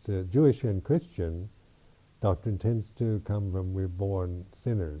Jewish and Christian doctrine tends to come from we're born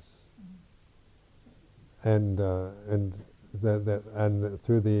sinners, and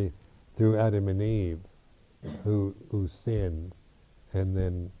through Adam and Eve, who sinned,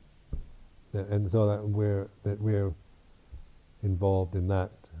 and so that we're involved in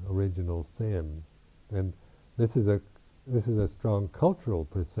that original sin, and this is a strong cultural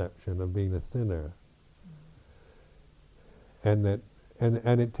perception of being a sinner, and it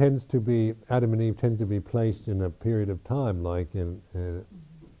tends to be, Adam and Eve tend to be placed in a period of time, like in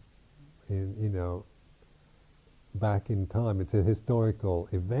back in time. It's a historical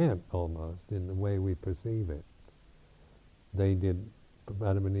event almost in the way we perceive it.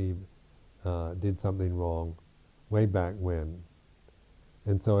 Adam and Eve did something wrong way back when.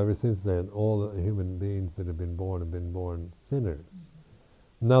 And so ever since then, all the human beings that have been born sinners.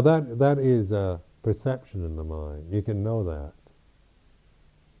 Now that is a perception in the mind. You can know that.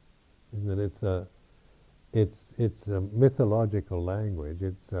 That it's a mythological language.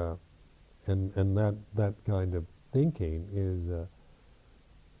 And that kind of thinking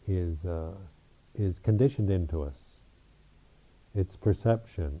is conditioned into us. It's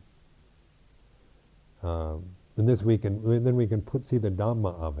perception. And then we can see the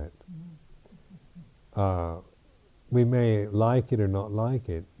Dhamma of it. We may like it or not like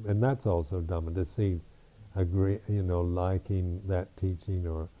it, and that's also Dhamma, to liking that teaching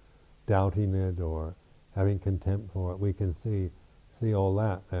or doubting it or having contempt for it. We can see all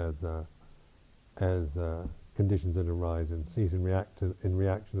that as conditions that arise and cease in reaction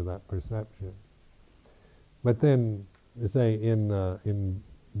to that perception. But then, say in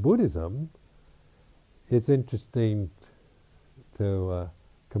Buddhism, it's interesting to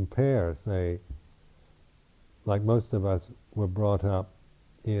compare, say, like most of us were brought up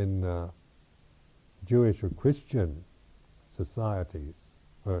in Jewish or Christian societies,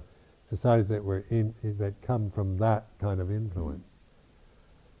 or societies that come from that kind of influence.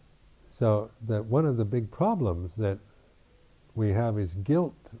 So that one of the big problems that we have is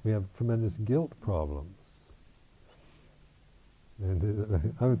guilt. We have tremendous guilt problems.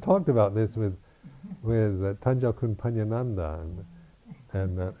 And I've talked about this with Tanjau Kun Panyananda,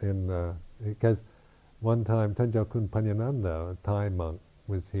 and because one time Tanjau Kun Panyananda, a Thai monk,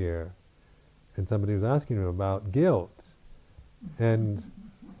 was here, and somebody was asking him about guilt, and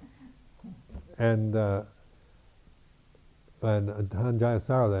Hanjayasaro,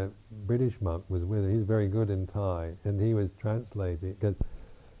 the British monk, was with him. He's very good in Thai, and he was translating, because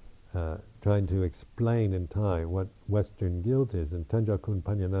trying to explain in Thai what Western guilt is, and Tanjau Kun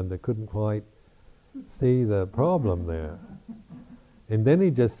Panyananda couldn't quite see the problem there. And then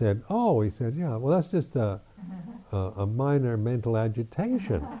he just said, he said, yeah, well, that's just a minor mental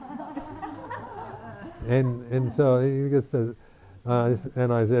agitation. and so he just said,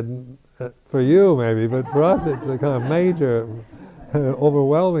 and I said, for you maybe, but for us it's a kind of major,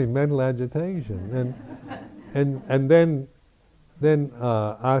 overwhelming mental agitation. And then then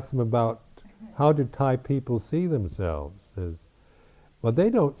asked him about how do Thai people see themselves as, well, they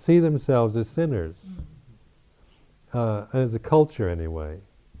don't see themselves as sinners, as a culture anyway.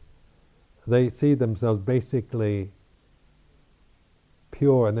 They see themselves basically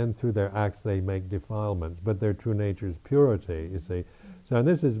pure, and then through their acts they make defilements, but their true nature is purity, you see. So, and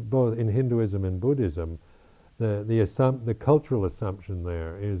this is both in Hinduism and Buddhism. The cultural assumption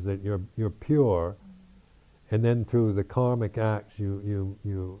there is that you're pure, and then through the karmic acts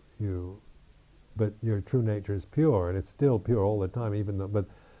but your true nature is pure, and it's still pure all the time, even though, but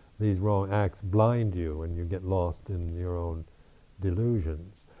these wrong acts blind you, and you get lost in your own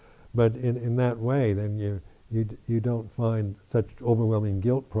delusions. But in that way, then you don't find such overwhelming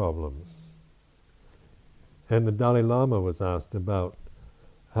guilt problems. And the Dalai Lama was asked about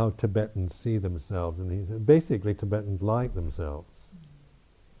how Tibetans see themselves, and he said basically Tibetans like themselves,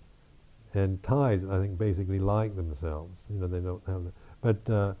 and Thais I think basically like themselves. You know, they don't have the, but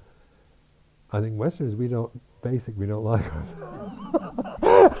I think Westerners we don't like ourselves.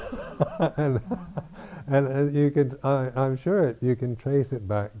 and you can I'm sure you can trace it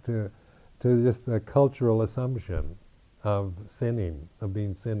back to just the cultural assumption of sinning, of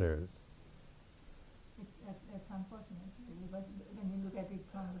being sinners. It's unfortunate, really, but when you look at it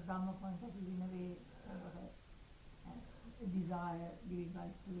from the Dhamma point of view, in a way, kind of a desire giving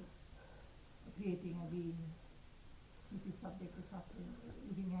rise to creating a being which is subject to suffering,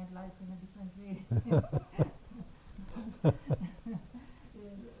 looking at life in a different way.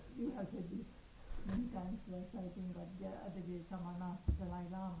 You have said this many times to us, I think, but the other day someone asked the Dalai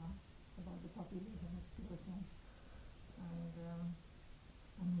Lama about the population of 2%,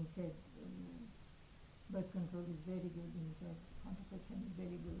 and he said birth control is very good, and he said contraception is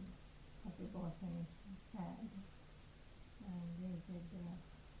very good, but abortion is sad. And he said,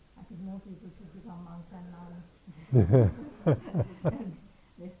 I think more people should become monks and nuns. And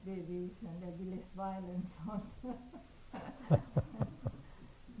less babies, and there'll be less violence also.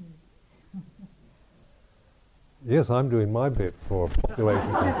 Yes, I'm doing my bit for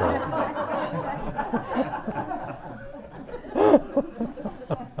population control.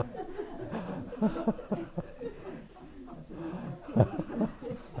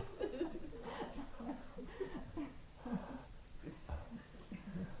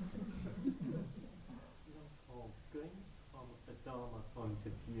 Going from a Dharma point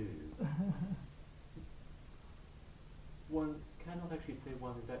of view, one cannot actually say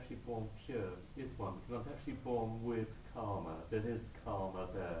one is actually born pure, is one? Because one's actually born with karma. There is karma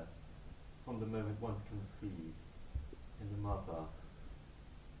there from the moment one's conceived in the mother.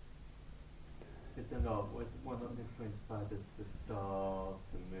 Is there not? Was one not influenced by the stars,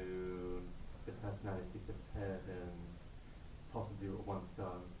 the moon, the personalities of parents, possibly what one's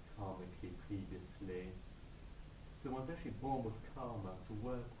done karmically previously? So one's actually born with karma to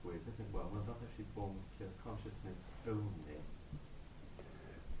work with, isn't one? One's not actually born with pure consciousness only.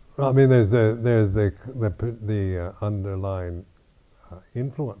 Well, I mean, there's the underlying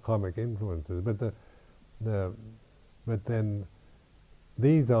karmic influences, but then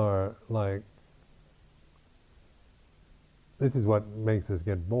these are like, this is what makes us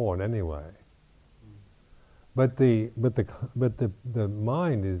get born anyway. But the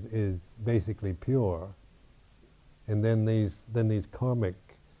mind is basically pure, and then these karmic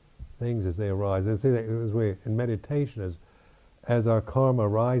things as they arise. And say that as we in meditation, as our karma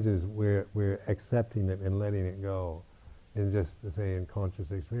rises, we're accepting it and letting it go, in just to say in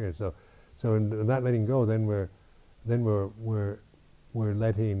conscious experience. So in that letting go, then we're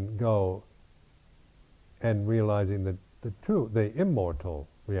letting go and realizing the immortal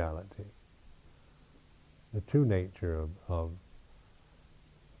reality, the true nature of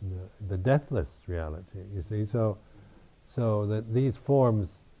the deathless reality. You see, so that these forms.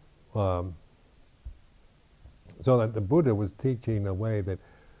 So that the Buddha was teaching a way that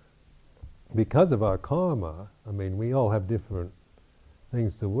because of our karma, I mean, we all have different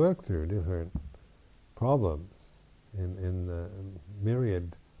things to work through, different problems in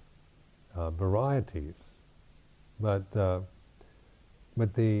myriad varieties. But the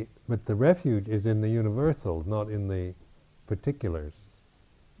refuge is in the universals, not in the particulars.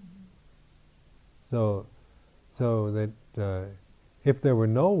 So that if there were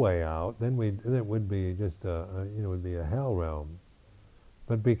no way out, then it would be just it would be a hell realm.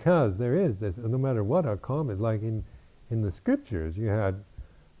 But because there is this, no matter what our karma is, like in the scriptures, you had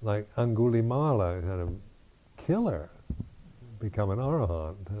like Angulimala, kind of killer, become an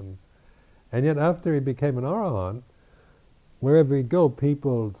arahant, and yet after he became an arahant, wherever he'd go,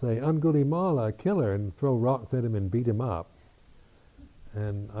 people say Angulimala, killer, and throw rocks at him and beat him up.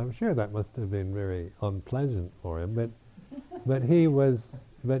 And I'm sure that must have been very unpleasant for him, but he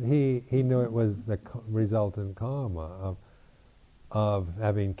knew it was the resultant karma of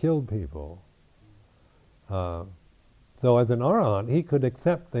having killed people. So as an arahant, he could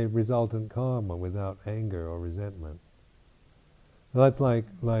accept the resultant karma without anger or resentment. So that's like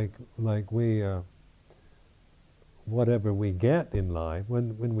we, whatever we get in life,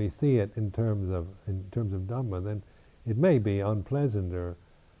 when we see it in terms of Dhamma, then it may be unpleasant or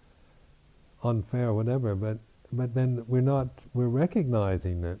unfair or whatever, but then we're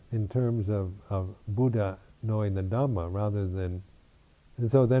recognizing it in terms of Buddha knowing the Dhamma rather than, and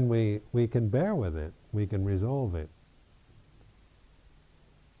so then we can bear with it, we can resolve it.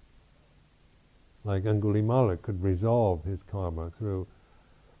 Like Angulimala could resolve his karma through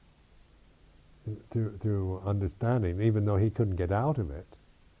understanding, even though he couldn't get out of it.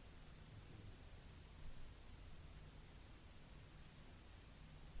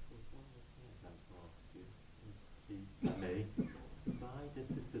 May, by the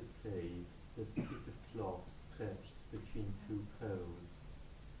sister's cave, there's a piece of cloth stretched between two poles,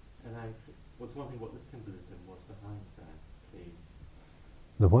 and I was wondering what the symbolism was behind that, please.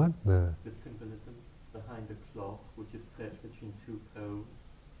 The what? The symbolism behind the cloth, which is stretched between two poles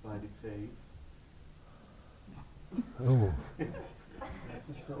by the cave. Oh.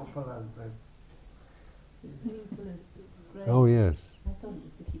 Oh yes. I thought it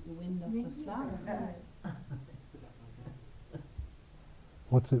was to keep the wind off the flower.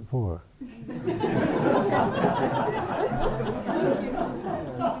 What's it for?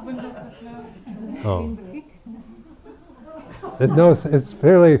 Oh. No, it's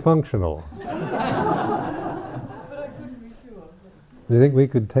fairly functional. Do you think we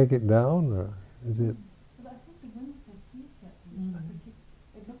could take it down, or is it? But I think the wind so deep that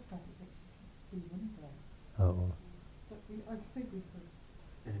it looks like it's actually be wind blowing. Oh. But I think we could.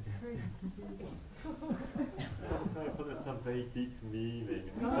 I thought there was some very deep meaning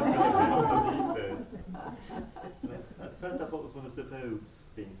and something underneath it. At first I thought it was one of the robes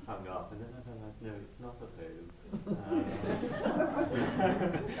being hung up, and then I realised, no, it's not a robe.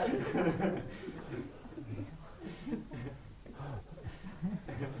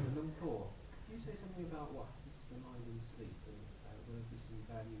 Number 4, can you say something about what happens to the mind in sleep, and whether there's some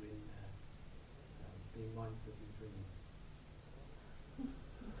value in being mindful of your dreaming?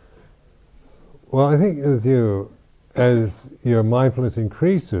 Well, I think as your mindfulness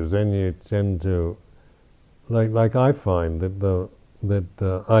increases, then you tend to, like I find that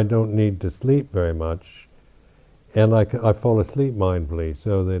I don't need to sleep very much, and I fall asleep mindfully,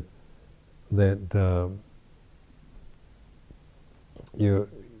 so that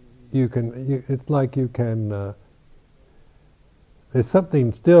you can. It's like you can. There's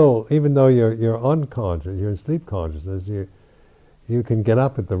something still, even though you're unconscious, you're in sleep consciousness. You can get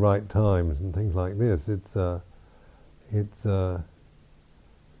up at the right times and things like this. So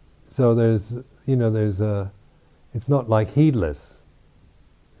there's it's not like heedless.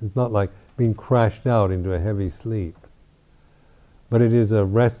 It's not like being crashed out into a heavy sleep. But it is a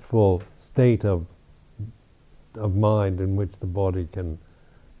restful state of mind in which the body can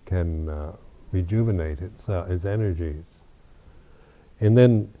rejuvenate its energies. And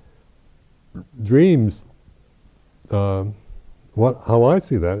then dreams, how I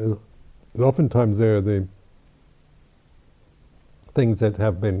see that is oftentimes they're the things that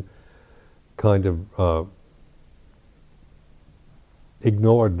have been kind of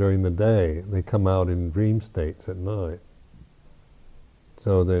ignored during the day. They come out in dream states at night.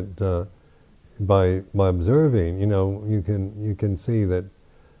 So that by observing, you can see that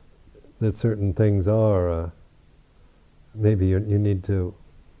certain things are maybe you need to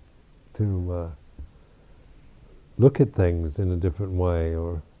look at things in a different way,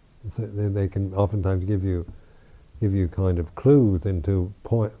 or they can oftentimes give you kind of clues into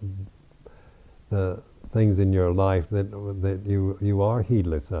the things in your life that you are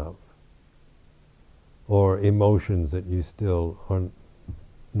heedless of, or emotions that you still are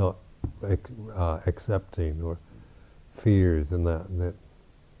not accepting, or fears and that.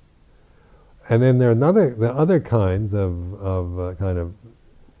 And then there are other kinds of kind of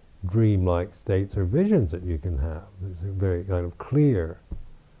dream-like states or visions that you can have. It's very kind of clear,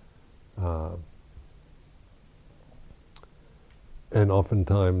 and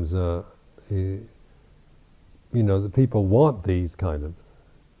oftentimes, the people want these kind of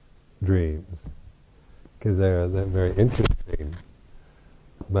dreams because they're very interesting,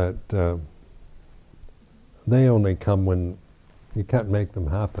 but they only come when you can't make them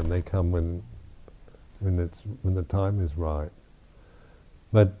happen. They come when the time is right.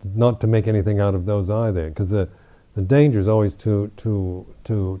 But not to make anything out of those either, because The danger is always to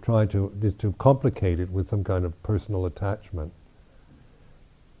try to complicate it with some kind of personal attachment.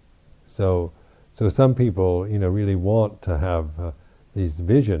 So some people, really want to have these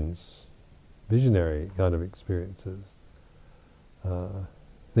visionary kind of experiences,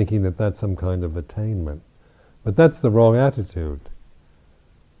 thinking that that's some kind of attainment. But that's the wrong attitude.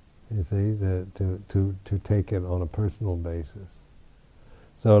 You see, to take it on a personal basis.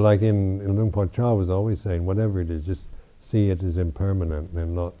 So, like in Luang Por Chah was always saying, whatever it is, just see it as impermanent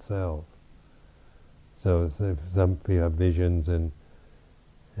and not self. So some people have visions and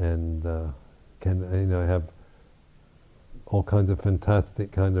can have all kinds of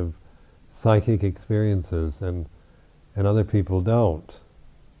fantastic kind of psychic experiences, and other people don't.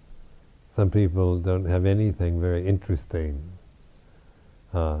 Some people don't have anything very interesting.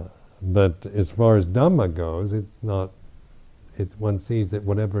 But as far as Dhamma goes, it's not. One sees that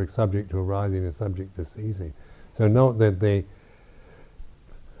whatever is subject to arising is subject to ceasing. So note that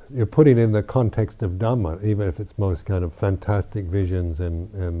you're putting in the context of Dhamma, even if it's most kind of fantastic visions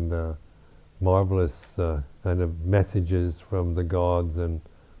and marvelous kind of messages from the gods and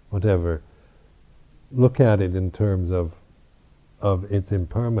whatever. Look at it in terms of its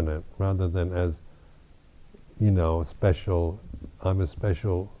impermanent, rather than as special. I'm a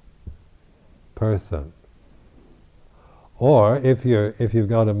special person. Or if you've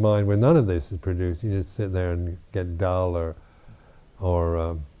got a mind where none of this is produced, you just sit there and get dull,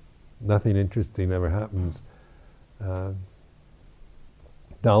 or nothing interesting ever happens.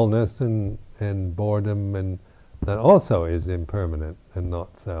 Dullness and boredom, and that also is impermanent and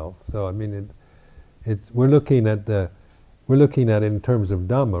not self. So I mean, we're looking at it in terms of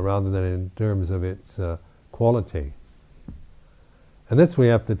Dhamma rather than in terms of its quality. And this we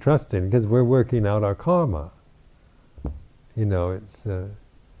have to trust in, because we're working out our karma. It's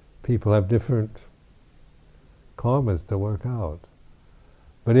people have different karmas to work out.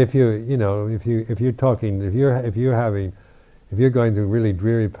 But if you're going through a really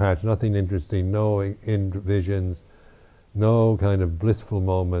dreary patch, nothing interesting, no visions, no kind of blissful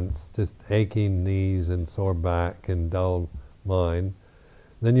moments, just aching knees and sore back and dull mind,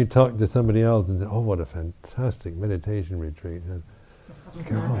 then you talk to somebody else and say, "Oh, what a fantastic meditation retreat!" And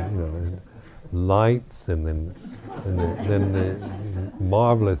God, and lights, and then the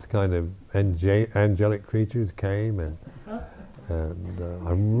marvelous kind of angelic creatures came, and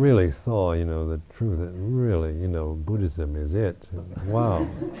I really saw, the truth that really, Buddhism is it. Wow.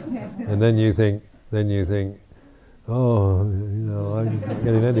 And then you think, oh, I'm not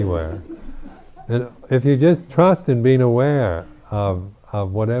getting anywhere. And if you just trust in being aware of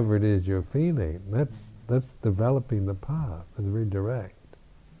whatever it is you're feeling, that's developing the path. It's very direct.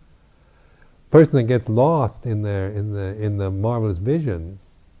 Person that gets lost in the marvelous visions,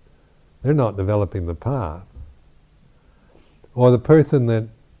 they're not developing the path. Or the person that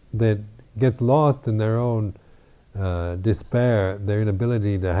gets lost in their own despair, their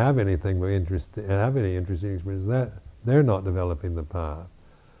inability to have any interesting experience, that they're not developing the path.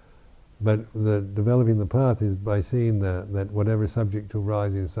 But the developing the path is by seeing that whatever is subject to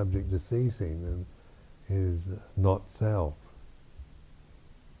arising is subject to ceasing, and is not self.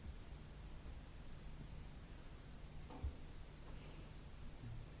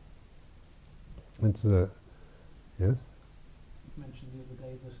 It's yes. You mentioned the other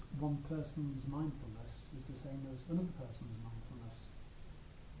day that one person's mindfulness is the same as another person's mindfulness.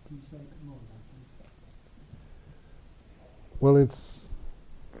 Can you say a bit more about that? Well, it's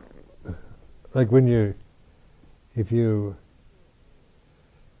like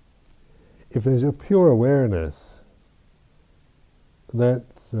if there's a pure awareness,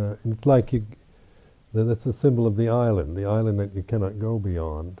 it's like that's a symbol of the island that you cannot go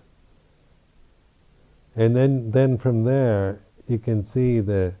beyond. And then from there you can see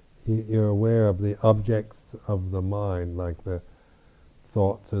you're aware of the objects of the mind, like the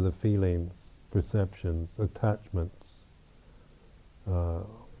thoughts or the feelings, perceptions, attachments, the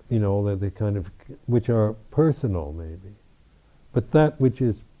kind of, which are personal maybe. But that which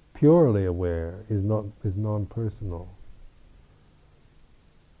is purely aware is non-personal.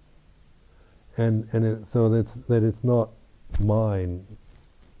 So that it's not mine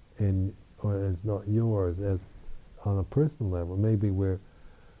or it's not yours as on a personal level. Maybe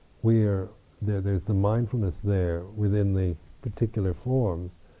there's the mindfulness there within the particular forms,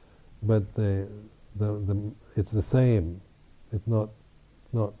 but it's the same. It's not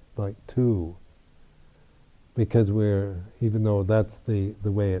like two, because even though that's the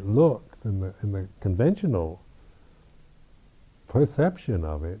way it looks in the conventional perception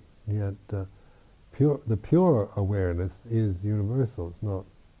of it, yet the pure awareness is universal. It's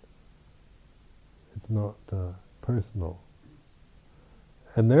not personal.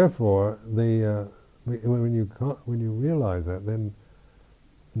 And therefore, when you realize that,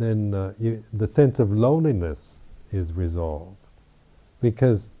 then the sense of loneliness is resolved.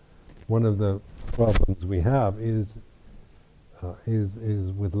 Because one of the problems we have is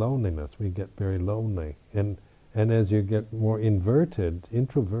with loneliness. We get very lonely, and as you get more introverted,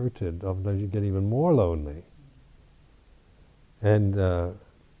 oftentimes you get even more lonely. And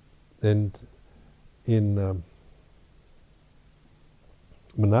in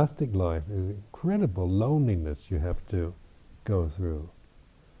monastic life, there's incredible loneliness you have to go through.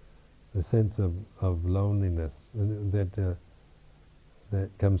 The sense of loneliness that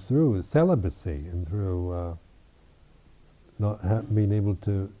comes through celibacy and through not being able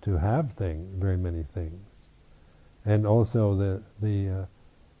to have very many things, and also the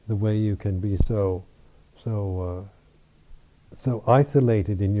way you can be so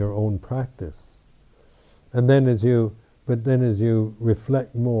isolated in your own practice. And then as you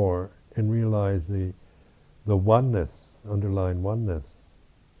reflect more and realize the oneness, underlying oneness,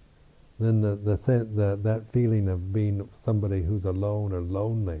 then that feeling of being somebody who's alone or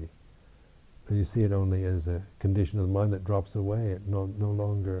lonely, you see it only as a condition of the mind that drops away. It no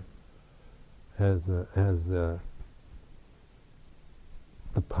longer has the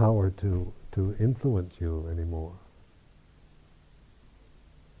power to influence you anymore.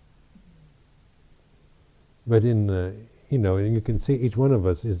 But you can see each one of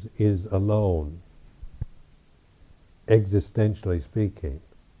us is alone, existentially speaking.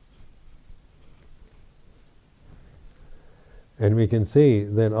 And we can see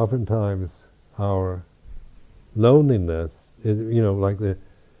that oftentimes our loneliness is, like the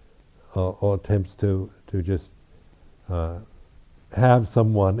attempts to just have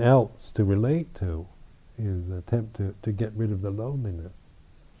someone else to relate to, is an attempt to get rid of the loneliness.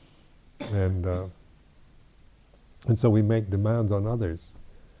 And so we make demands on others,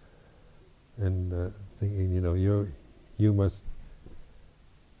 and thinking, you must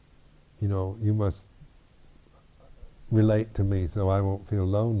relate to me so I won't feel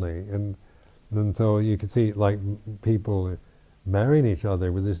lonely, and so you can see like people marrying each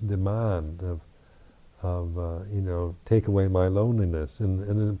other with this demand of take away my loneliness, and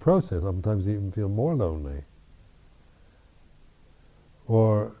in the process sometimes you even feel more lonely.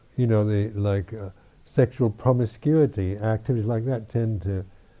 Or sexual promiscuity, activities like that tend to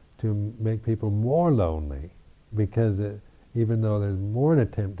make people more lonely, because even though there's more an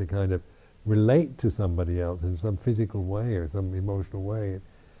attempt to kind of relate to somebody else in some physical way or some emotional way,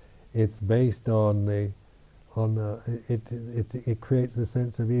 it's based on it creates a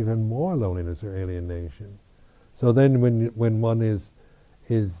sense of even more loneliness or alienation. So then when one is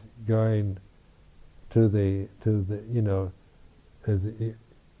going to the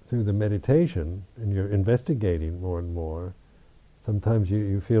through the meditation, and you're investigating more and more, sometimes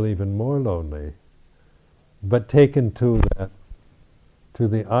you feel even more lonely. But taken to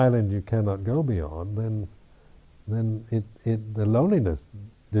the island you cannot go beyond, then the loneliness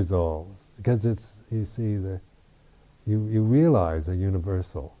dissolves, because you realize a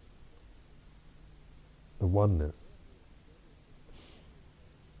universal, the oneness.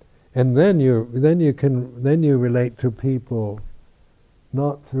 And then you relate to people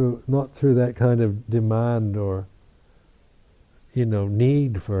not through that kind of demand or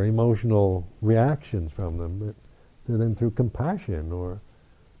need for emotional reactions from them, but through compassion or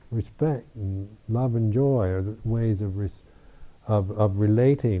respect and love and joy, are the ways of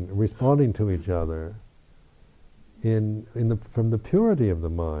relating, responding to each other from the purity of the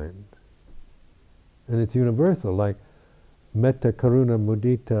mind. And it's universal, like metta, karuna,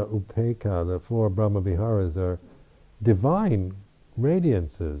 mudita, upekkha, the four Brahma Viharas are divine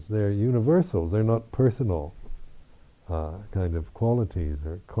radiances. They're universal. They're not personal kind of qualities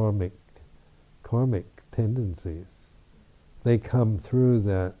or karmic tendencies. They come through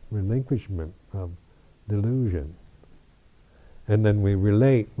that relinquishment of delusion, and then we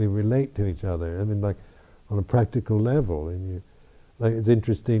relate to each other. I mean, like on a practical level. And it's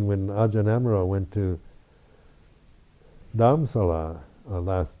interesting when Ajahn Amaro went to Dharamsala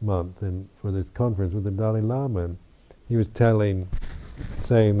last month and for this conference with the Dalai Lama, and he was saying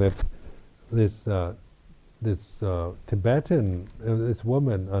that this Tibetan, this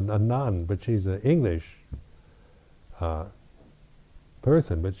woman, a nun, but she's an English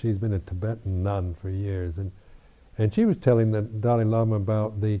person, but she's been a Tibetan nun for years, and she was telling the Dalai Lama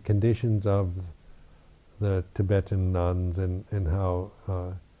about the conditions of the Tibetan nuns and how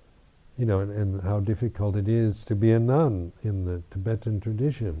and how difficult it is to be a nun in the Tibetan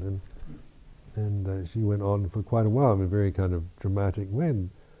tradition, and she went on for quite a while in a very kind of dramatic way,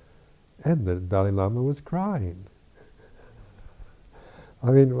 and the Dalai Lama was crying.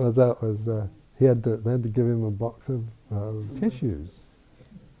 I mean, well, that was they had to give him a box of tissues.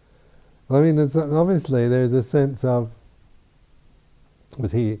 I mean, obviously there's a sense of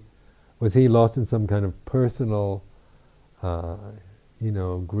was he lost in some kind of personal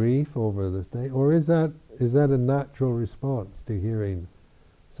grief over this day, or is that a natural response to hearing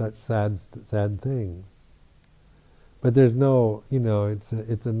such sad things? But there's no,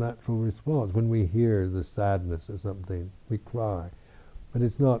 it's a natural response. When we hear the sadness of something, we cry. But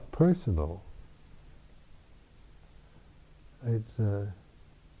it's not personal. It's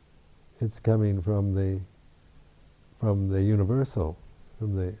coming from the universal,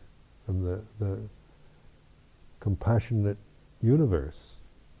 from the compassionate universe.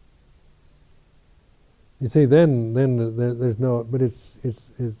 You see, then there's no, but it's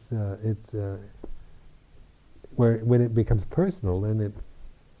where when it becomes personal, then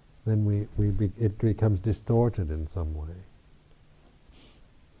it becomes distorted in some way.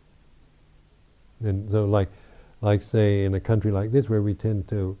 And so, like say in a country like this, where we tend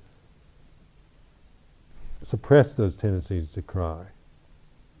to suppress those tendencies to cry,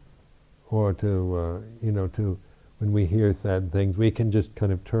 or to when we hear sad things, we can just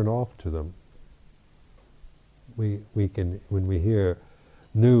kind of turn off to them. We can, when we hear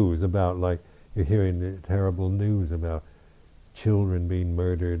news about, like you're hearing the terrible news about children being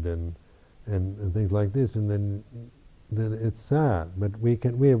murdered and things like this, and then it's sad. But we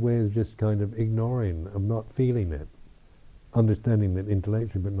have ways of just kind of ignoring, of not feeling it, understanding it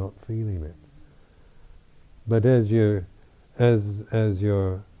intellectually, but not feeling it. But as you're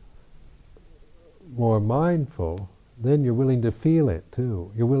more mindful, then you're willing to feel it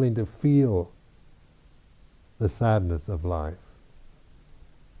too. You're willing to feel the sadness of life.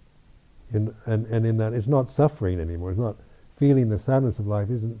 And in that, it's not suffering anymore. It's not feeling the sadness of life.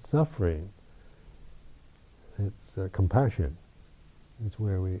 Isn't suffering. It's compassion. It's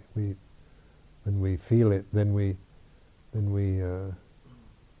where we when we feel it, then we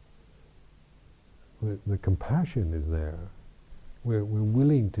the compassion is there. We're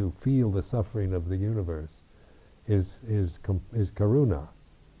willing to feel the suffering of the universe. Is karuna.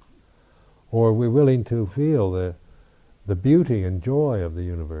 Or we're willing to feel the beauty and joy of the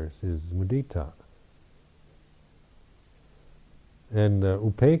universe is mudita. And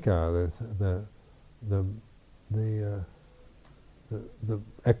upekkha, the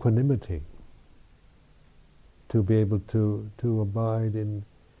equanimity, to be able to abide in.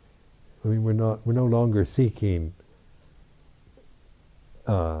 I mean, we're no longer seeking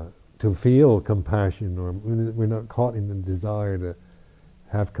to feel compassion, or we're not caught in the desire to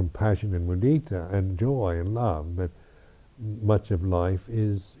have compassion and mudita and joy and love, but much of life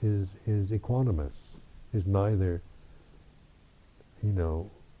is equanimous, is neither,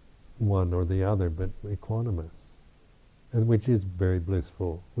 one or the other, but equanimous, and which is very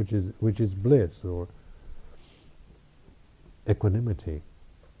blissful, which is bliss or equanimity.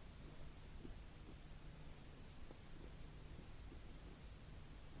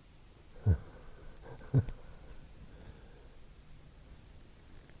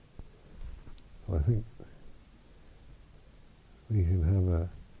 I think we can have a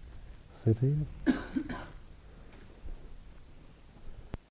sitting.